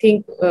yeah, I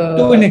think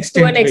To an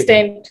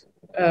extent,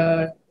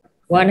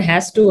 one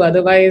has to.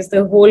 Otherwise,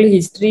 the whole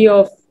history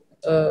of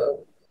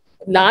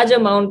large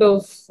amount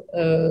of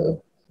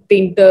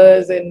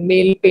painters and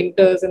male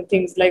painters and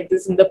things like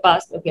this in the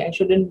past. Okay, I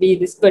shouldn't be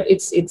this, but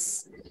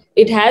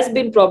it has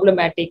been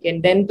problematic,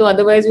 and then to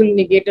otherwise you'll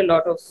negate a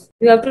lot of.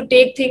 You have to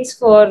take things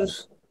for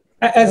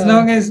as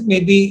long as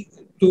maybe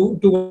to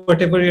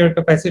whatever your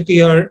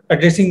capacity or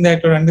addressing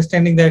that or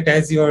understanding that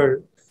as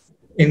you're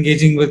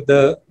engaging with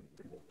the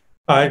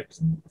art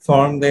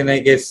form, then I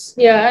guess.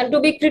 Yeah, and to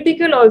be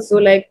critical also,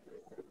 like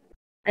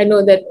I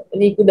know that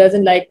Riku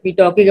doesn't like me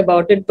talking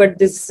about it, but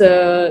this,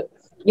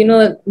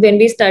 when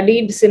we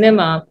studied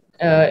cinema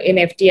in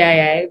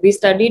FTII, we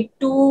studied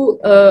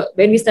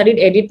when we studied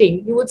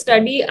editing, you would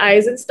study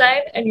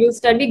Eisenstein and you would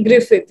study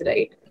Griffith,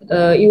 right?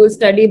 You will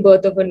study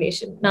Birth of a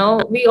Nation.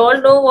 Now, we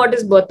all know what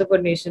is Birth of a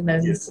Nation,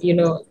 and, Yes.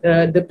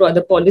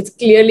 the politics,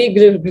 clearly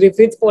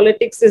Griffith's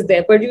politics is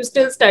there, but you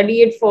still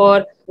study it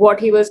for what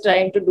he was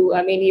trying to do.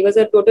 I mean, he was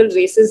a total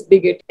racist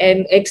bigot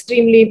and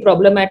extremely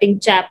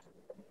problematic chap,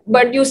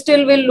 but you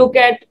still will look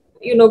at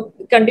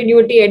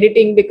continuity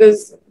editing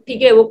because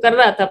ठीक है वो कर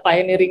रहा था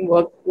pioneering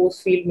work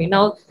उस field में.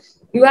 Now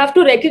you have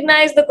to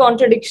recognize the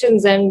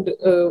contradictions and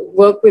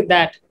work with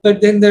that.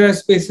 But then there are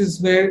spaces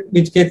where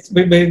it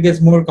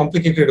gets more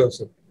complicated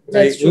also.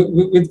 That's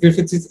true. With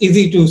Griffiths, it's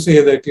easy to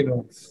say that,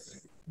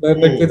 but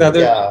with other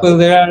people,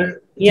 there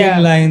are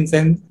thin lines,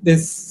 and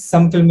there's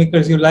some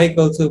filmmakers you like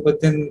also, but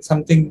then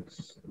something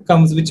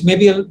comes which may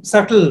be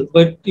subtle,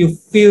 but you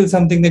feel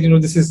something that,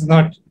 this is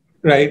not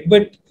right.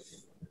 But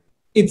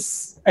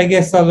it's, I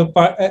guess, all a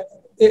part,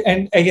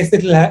 and I guess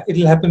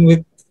it'll happen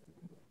with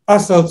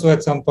us also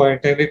at some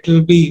point, and it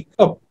will be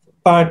a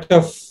part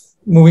of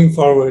moving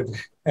forward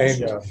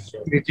and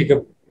reaching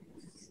up.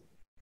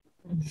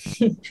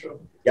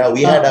 Yeah,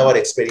 we had our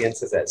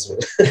experiences as well.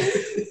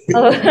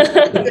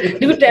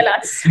 Do tell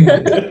us.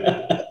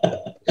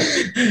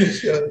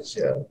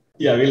 Sure.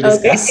 Yeah, we'll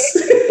discuss.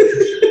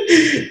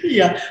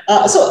 Yeah.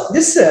 So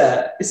this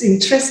is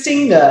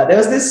interesting. There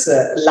was this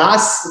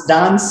last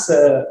dance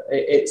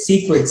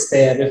sequence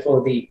there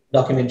before the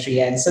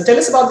documentary ends. So tell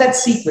us about that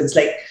sequence.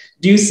 Like,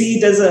 do you see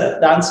it as a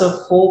dance of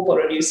hope,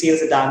 or do you see it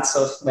as a dance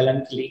of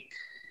melancholy?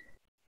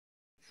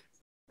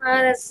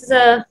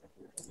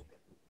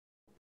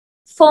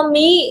 For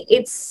me,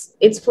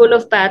 it's full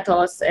of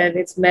pathos and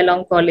it's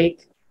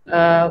melancholic.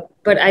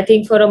 But I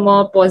think for a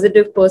more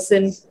positive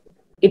person,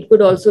 it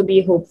could also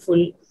be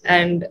hopeful.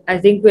 And I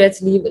think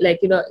let's leave,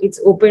 it's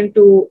open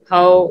to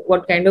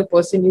what kind of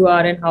person you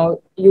are and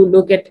how you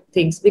look at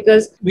things,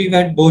 because we've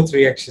had both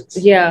reactions.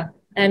 Yeah,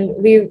 and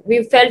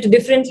we've felt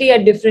differently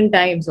at different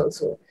times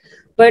also.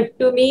 But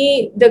to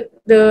me, the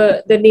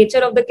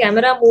nature of the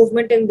camera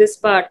movement in this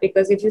part,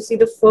 because if you see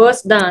the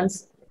first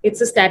dance,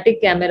 it's a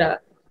static camera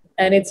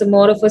and it's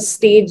more of a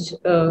stage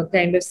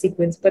kind of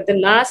sequence. But the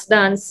last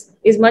dance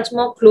is much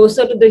more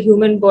closer to the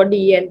human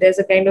body, and there's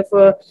a kind of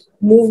a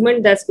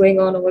movement that's going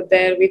on over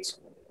there, which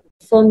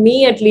for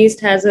me at least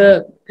has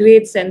a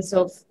great sense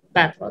of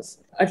pathos,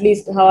 at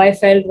least how I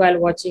felt while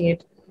watching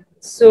it.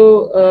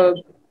 So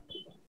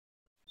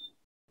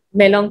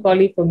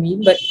melancholy for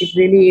me, but it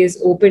really is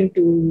open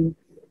to,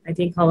 I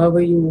think, what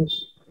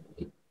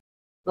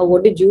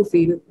did you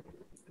feel?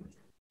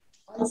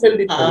 I felt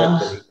it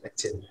melancholy,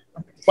 actually.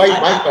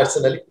 Why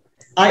personally?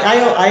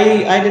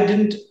 I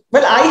didn't.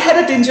 Well, I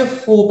had a tinge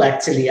of hope,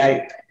 actually.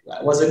 I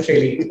wasn't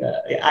really.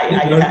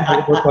 I'm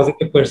a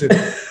positive person.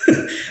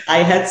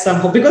 I had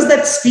some hope because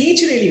that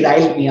speech really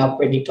riled me up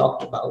when he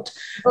talked about.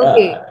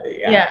 Okay.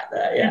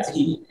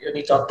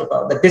 He talked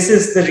about that. This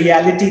is the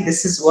reality.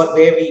 This is where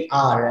we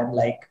are, and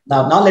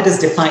now let us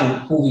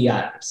define who we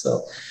are.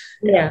 So.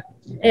 Yeah.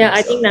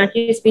 I think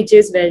Naki's speech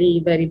is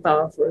very, very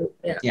powerful.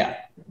 Yeah.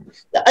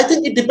 I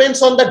think it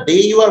depends on the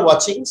day you are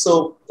watching.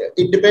 So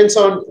it depends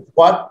on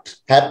what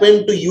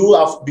happened to you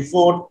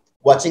before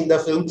watching the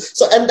film.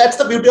 So, and that's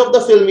the beauty of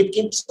the film. It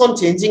keeps on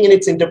changing in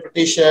its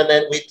interpretation,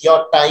 and with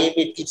your time,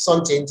 it keeps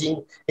on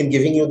changing in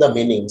giving you the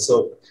meaning.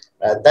 So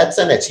that's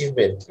an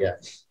achievement. Yeah.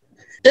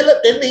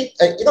 Tell me,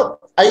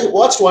 I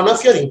watched one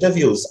of your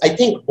interviews. I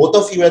think both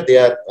of you were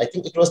there. I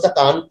think it was the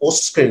Cannes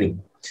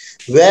post-screening,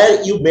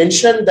 where you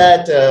mentioned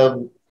that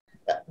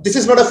this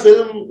is not a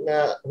film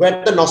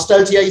where the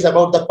nostalgia is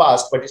about the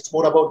past, but it's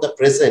more about the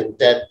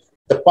present, and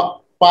the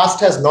past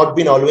has not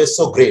been always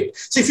so great.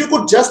 So if you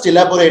could just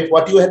elaborate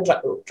what you had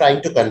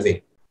trying to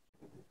convey.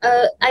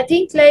 I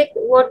think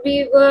what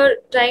we were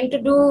trying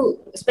to do,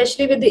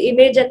 especially with the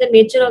image and the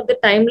nature of the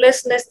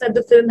timelessness that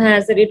the film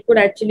has, that it could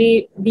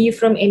actually be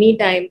from any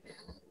time.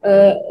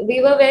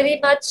 We were very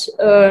much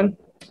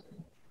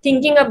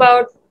thinking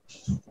about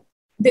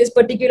this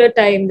particular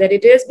time, that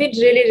it has been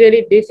really,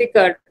 really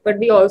difficult, but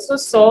we also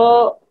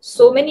saw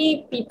so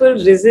many people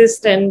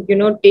resist and,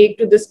 take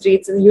to the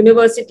streets, and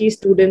university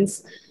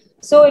students.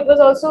 So it was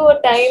also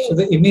a time. So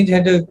the image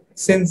had a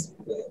sense,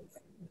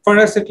 for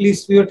us at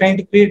least, we were trying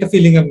to create a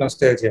feeling of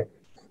nostalgia.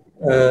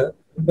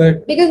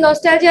 But because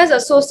nostalgia is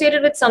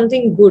associated with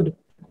something good,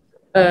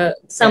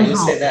 somehow. You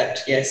say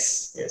that,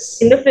 yes.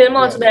 In the film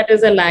also, that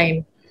is a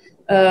line.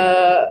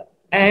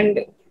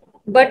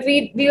 But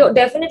we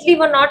definitely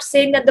were not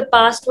saying that the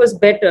past was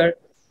better,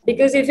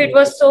 because if it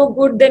was so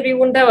good, then we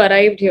wouldn't have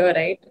arrived here,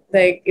 right?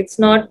 Like, it's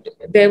not.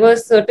 There were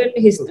certain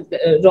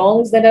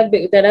wrongs that have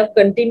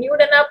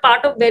continued and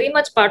are very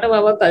much part of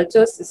our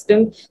culture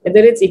system, whether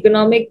it's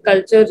economic,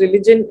 culture,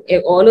 religion.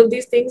 All of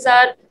these things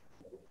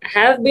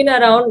have been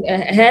around,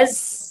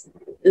 has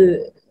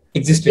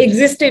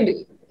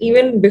existed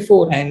even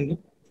before, and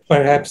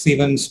perhaps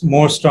even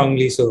more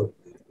strongly so.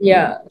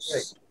 Yeah.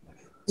 Right.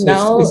 So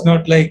now it's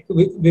not like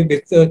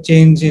with a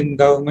change in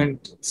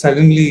government,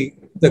 suddenly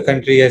the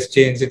country has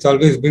changed. It's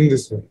always been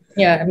this way.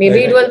 Yeah, maybe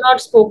it was not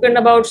spoken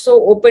about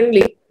so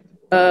openly,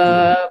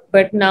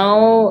 but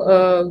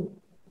now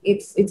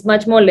it's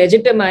much more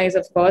legitimized,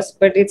 of course.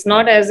 But it's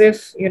not as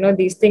if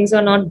these things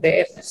are not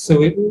there. So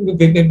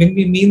when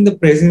we mean the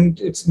present,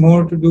 it's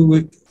more to do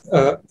with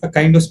a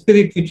kind of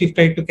spirit which we've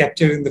tried to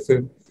capture in the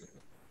film,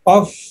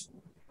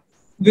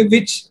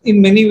 which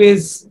in many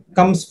ways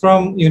comes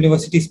from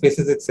university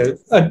spaces itself,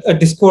 a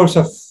discourse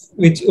of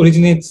which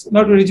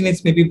not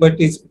originates maybe, but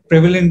is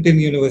prevalent in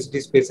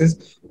university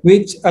spaces,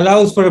 which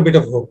allows for a bit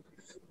of hope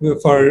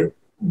for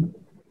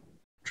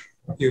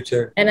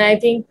future. And I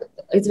think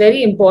it's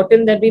very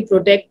important that we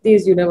protect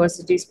these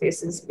university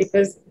spaces,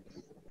 because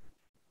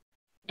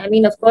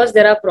of course,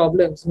 there are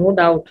problems, no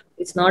doubt.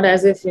 It's not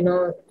as if,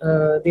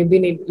 they've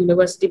been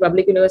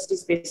public university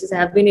spaces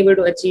have been able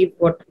to achieve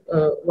what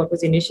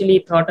was initially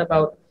thought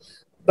about.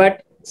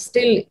 But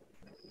still,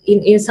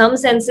 in some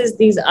senses,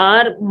 these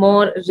are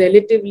more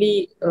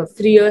relatively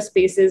freer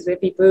spaces where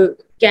people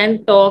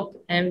can talk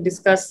and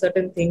discuss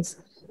certain things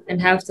and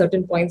have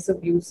certain points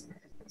of views.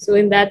 So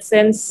in that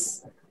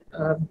sense,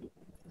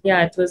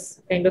 it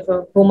was kind of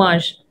a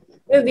homage.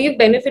 We've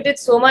benefited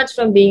so much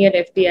from being at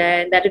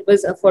FTI, and that it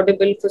was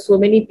affordable for so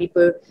many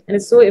people. And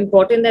it's so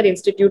important that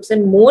institutes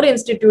and more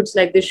institutes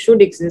like this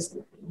should exist.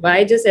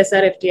 Why just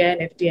SRFTI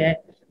and FTI?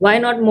 Why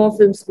not more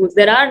film schools?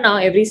 There are now,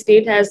 every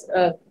state has,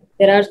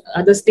 there are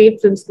other state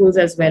film schools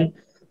as well.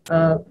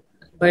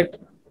 But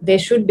there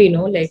should be,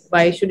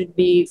 why should it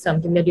be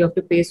something that you have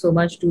to pay so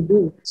much to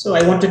do? So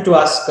I wanted to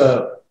ask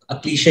a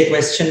cliche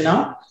question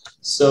now.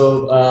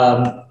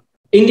 So,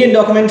 Indian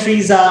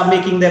documentaries are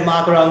making their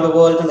mark around the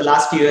world. In the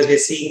last few years, we're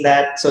seeing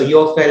that. So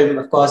your film,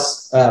 of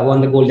course,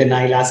 won the Golden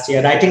Eye last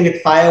year. Writing with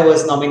Fire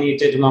was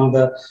nominated among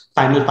the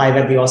final 5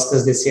 at the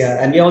Oscars this year.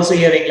 And we're also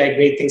hearing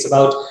great things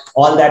about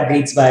All That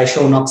Breathes by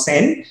Shonok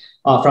Sen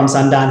from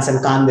Sundance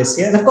and Cannes this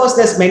year. And of course,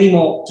 there's many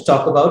more to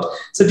talk about.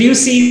 So do you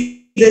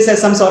see this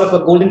as some sort of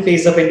a golden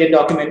phase of Indian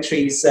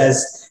documentaries,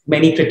 as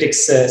many critics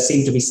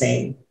seem to be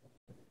saying?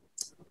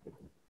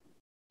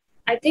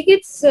 I think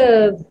it's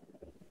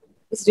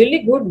really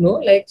good,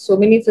 so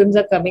many films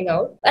are coming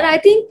out. And I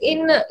think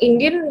in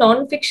Indian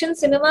non-fiction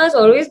cinema has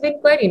always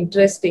been quite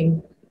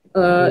interesting.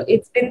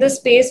 It's been the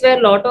space where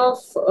a lot of,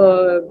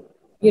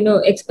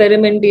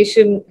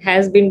 experimentation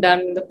has been done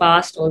in the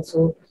past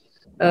also.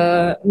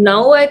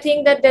 Now I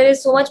think that there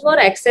is so much more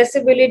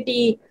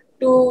accessibility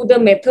to the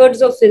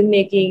methods of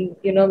filmmaking,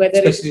 whether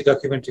especially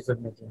documentary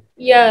filmmaking.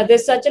 Yeah,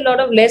 there's such a lot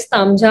of less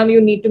tamjam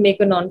you need to make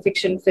a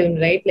non-fiction film,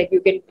 right? Like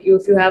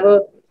if you have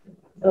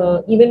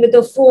even with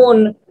a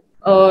phone,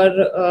 or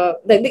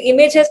the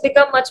image has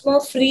become much more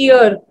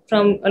freer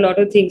from a lot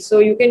of things. So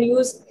you can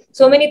use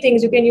so many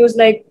things. You can use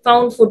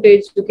found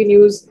footage. You can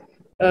use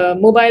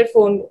mobile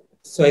phone.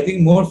 So I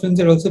think more films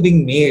are also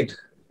being made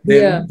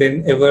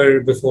than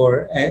ever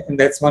before. And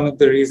that's one of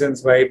the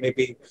reasons why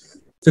maybe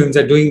films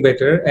are doing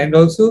better. And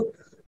also,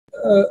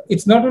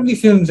 it's not only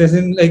films, as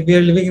in we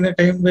are living in a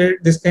time where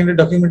this kind of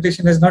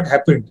documentation has not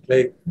happened.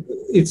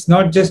 It's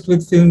not just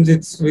with films,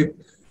 it's with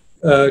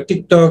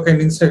TikTok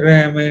and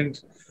Instagram, and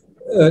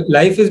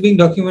life is being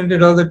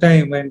documented all the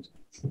time. And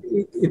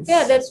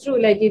that's true.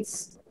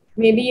 It's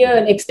maybe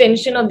an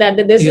extension of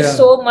that there's just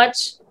so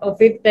much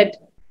of it that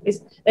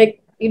is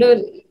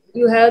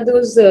you have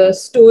those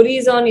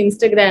stories on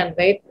Instagram,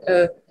 right?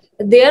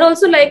 They are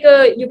also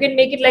you can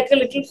make it a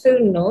little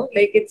film, no?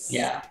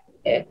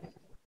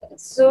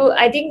 So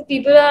I think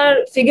people are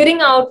figuring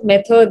out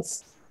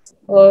methods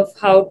of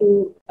how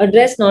to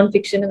address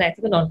non-fiction, and I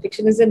think the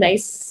non-fiction is a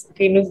nice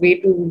kind of way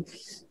to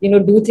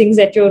do things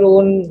at your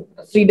own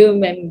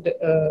freedom and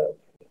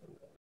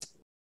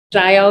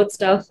try out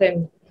stuff,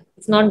 and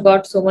it's not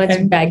got so much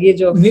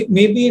baggage of.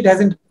 Maybe it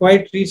hasn't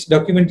quite reached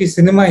documentary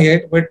cinema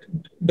yet, but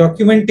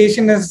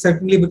documentation has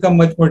certainly become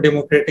much more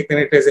democratic than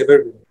it has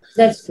ever been.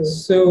 That's true.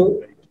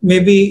 So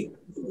maybe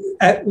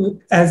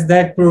as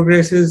that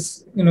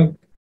progresses,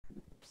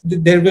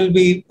 there will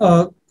be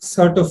a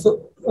sort of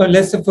a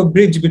less of a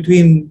bridge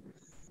between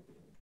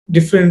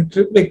different,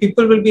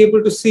 people will be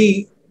able to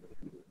see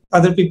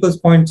other people's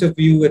points of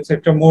view,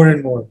 etc., more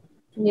and more.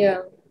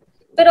 Yeah.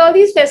 But all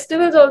these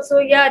festivals also,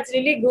 yeah, it's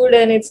really good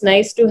and it's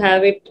nice to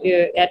have it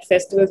at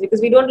festivals because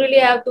we don't really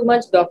have too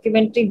much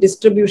documentary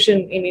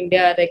distribution in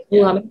India. Like,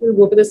 how many people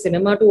go to the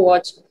cinema to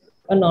watch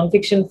a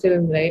non-fiction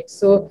film, right?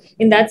 So,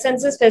 in that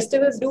sense,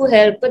 festivals do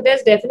help. But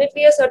there's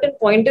definitely a certain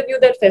point of view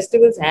that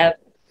festivals have,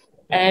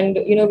 and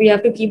we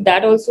have to keep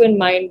that also in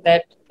mind.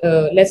 That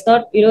let's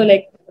not,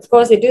 like, of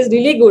course, it is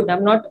really good.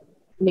 I'm not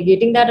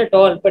negating that at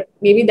all, but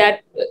maybe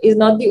that is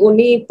not the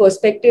only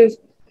perspective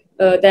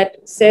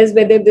that says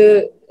whether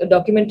the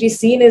documentary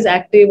scene is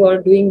active or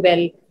doing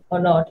well or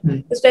not.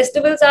 Because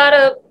festivals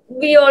are,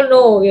 we all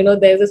know,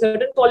 there's a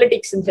certain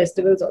politics in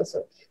festivals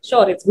also.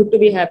 Sure, it's good to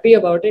be happy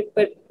about it,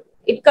 but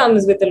it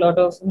comes with a lot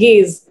of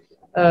gaze,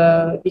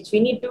 which we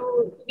need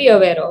to be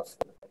aware of.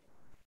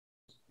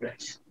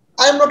 Right.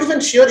 I'm not even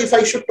sure if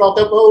I should talk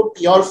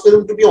about your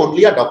film to be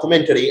only a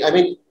documentary. I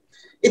mean,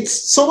 it's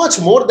so much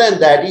more than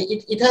that.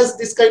 It has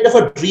this kind of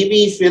a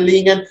dreamy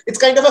feeling, and it's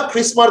kind of a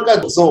Chris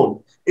Marker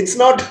zone. It's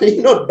not,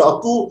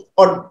 docu,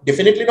 or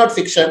definitely not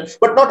fiction,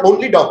 but not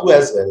only docu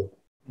as well.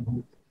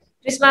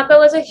 Chris Marker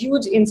was a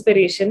huge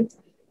inspiration.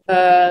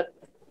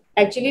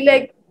 Actually,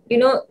 like,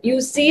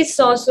 you see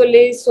Sans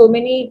Soleil so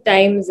many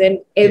times, and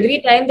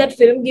every time that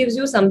film gives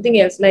you something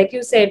else. Like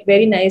you said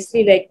very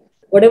nicely, like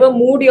whatever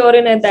mood you're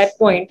in at that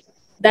point,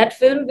 that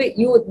film,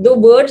 the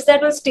words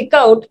that will stick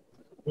out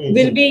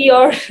will be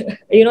your,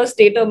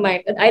 state of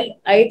mind. And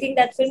I think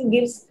that film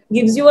gives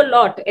you a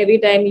lot every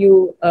time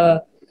you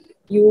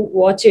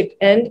watch it.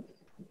 And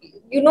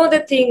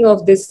the thing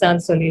of this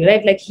Sans Soleil,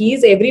 right? Like,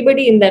 he's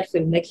everybody in that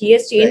film. Like, he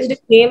has changed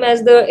his name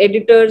as the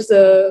editors.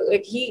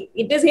 Like,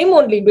 it is him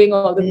only doing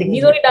all the things.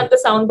 He's only done the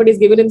sound, but he's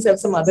given himself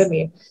some other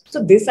name.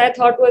 So this, I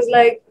thought, was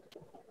like,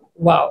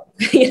 wow,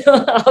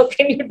 how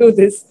can you do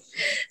this?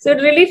 So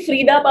it really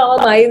freed up our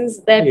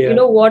minds that,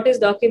 what is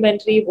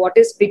documentary, what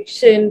is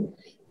fiction,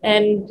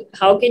 and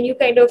how can you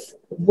kind of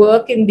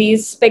work in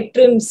these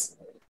spectrums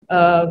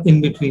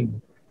in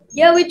between.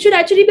 Yeah, which should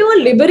actually be more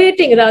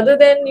liberating rather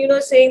than,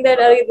 saying that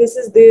this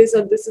is this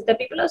or this is that.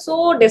 People are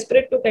so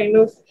desperate to kind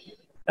of...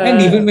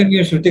 and even when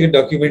you're shooting a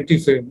documentary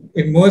film,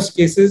 in most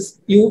cases,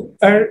 you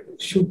are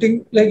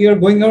shooting like you're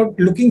going out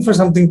looking for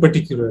something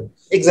particular.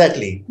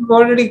 Exactly. You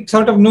already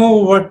sort of know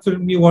what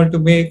film you want to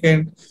make.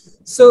 And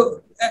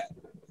so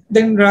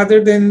then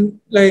rather than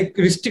like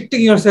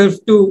restricting yourself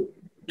to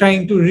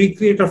trying to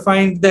recreate or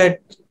find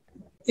that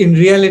in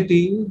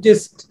reality, you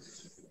just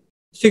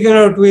figure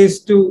out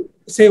ways to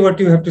say what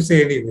you have to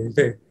say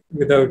anyway,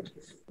 without...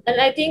 And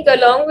I think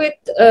along with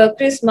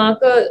Chris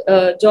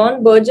Marker,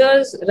 John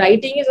Berger's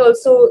writing is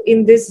also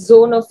in this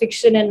zone of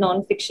fiction and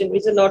non-fiction,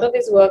 which a lot of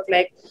his work,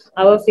 like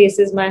Our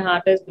Faces, My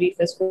Heart as Brief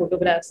as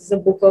Photographs, is a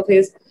book of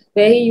his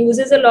where he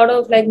uses a lot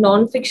of like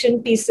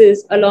non-fiction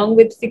pieces along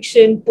with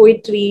fiction,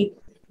 poetry.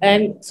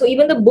 And so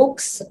even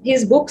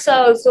his books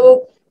are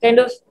also kind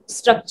of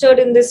structured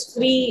in this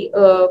free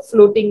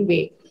floating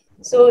way.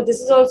 So this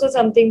is also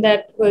something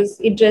that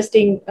was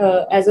interesting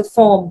as a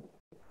form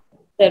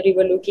that we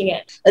were looking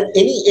at. And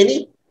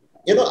any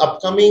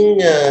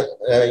upcoming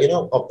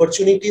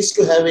opportunities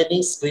to have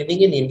any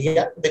screening in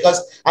India?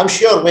 Because I'm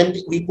sure when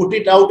we put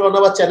it out on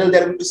our channel,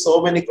 there will be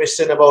so many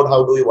questions about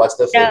how do we watch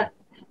the film. Yeah,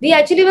 we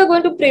actually were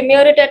going to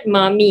premiere it at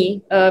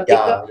Mami.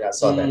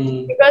 Saw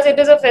that. Because it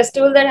is a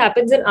festival that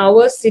happens in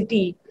our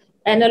city,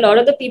 and a lot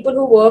of the people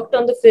who worked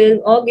on the film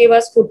or gave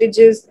us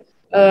footages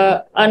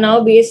are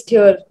now based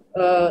here.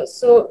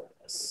 So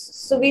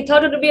we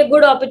thought it would be a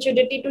good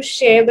opportunity to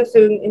share the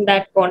film in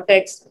that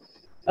context.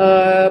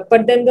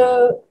 But then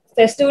the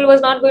festival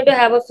was not going to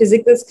have a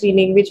physical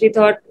screening, which we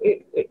thought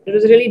it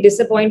was really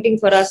disappointing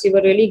for us. We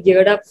were really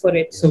geared up for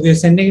it. So we are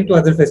sending it to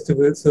other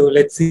festivals. So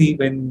let's see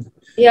when...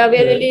 Yeah,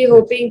 we're really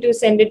hoping to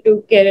send it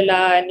to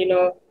Kerala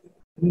and,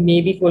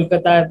 maybe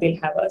Kolkata if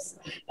they'll have us.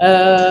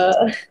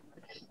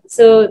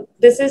 So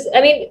this is,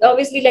 I mean,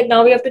 obviously, like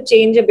now we have to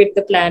change a bit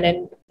the plan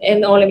and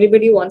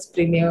everybody wants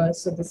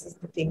premieres. So this is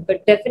the thing.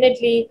 But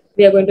definitely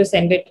we are going to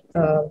send it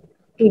to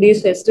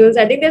these festivals.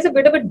 I think there's a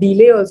bit of a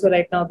delay also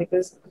right now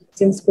because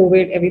since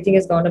COVID, everything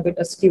has gone a bit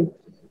askew.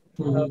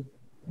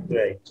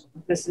 Right.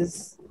 This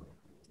is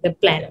the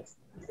plan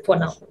for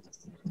now.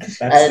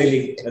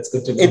 That's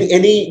good to know.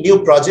 Any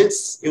new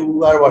projects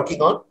you are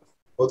working on,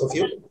 both of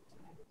you?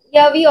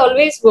 Yeah, we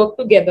always work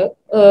together.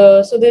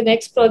 So the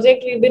next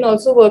project we've been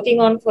also working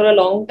on for a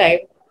long time.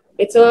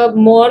 It's a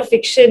more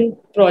fiction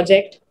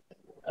project.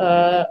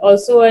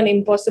 Also an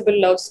impossible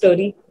love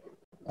story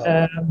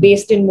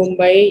based in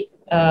Mumbai.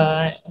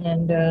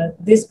 And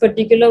this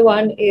particular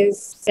one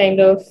is kind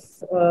of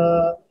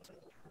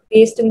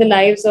based in the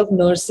lives of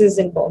nurses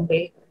in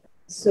Bombay.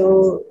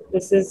 So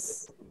this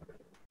is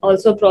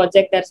also a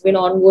project that's been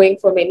ongoing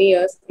for many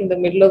years, in the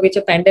middle of which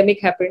a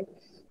pandemic happened.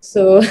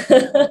 So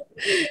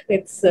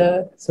it's...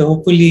 so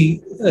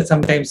hopefully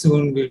sometime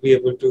soon we'll be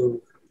able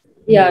to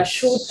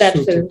shoot that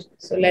film.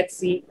 So let's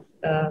see.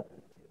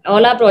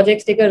 All our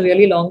projects take a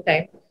really long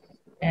time.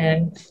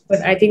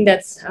 But I think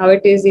that's how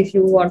it is if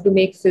you want to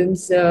make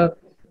films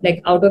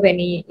like out of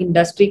any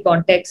industry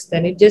context,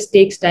 then it just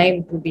takes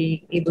time to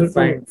be able to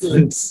find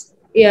films.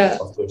 Yeah,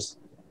 Of course.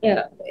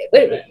 yeah,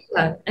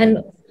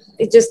 and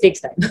it just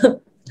takes time.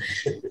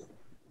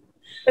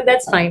 But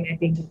that's fine. I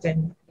think if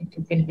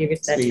you can give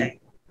it that time.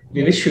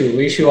 We wish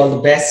you all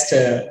the best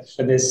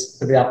for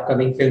the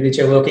upcoming film which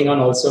you're working on.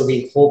 Also,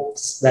 we hope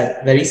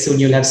that very soon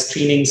you'll have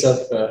screenings of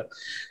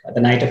The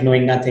Night of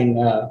Knowing Nothing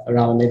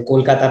around in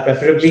Kolkata,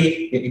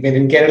 preferably even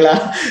in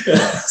Kerala.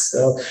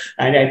 So,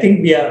 and I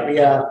think we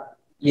are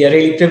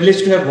really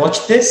privileged to have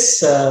watched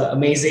this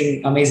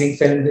amazing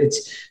film which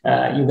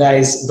you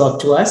guys brought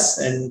to us,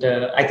 and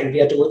I think we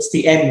are towards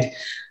the end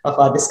of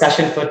our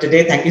discussion for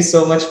today. Thank you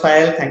so much,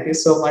 Payal. Thank you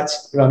so much,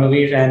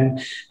 Ranabir, and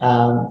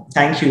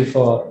thank you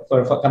for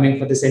coming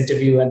for this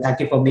interview, and thank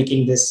you for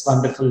making this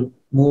wonderful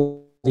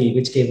movie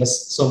which gave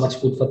us so much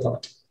food for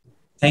thought.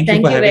 Thank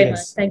you for having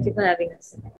us. Thank you for having us.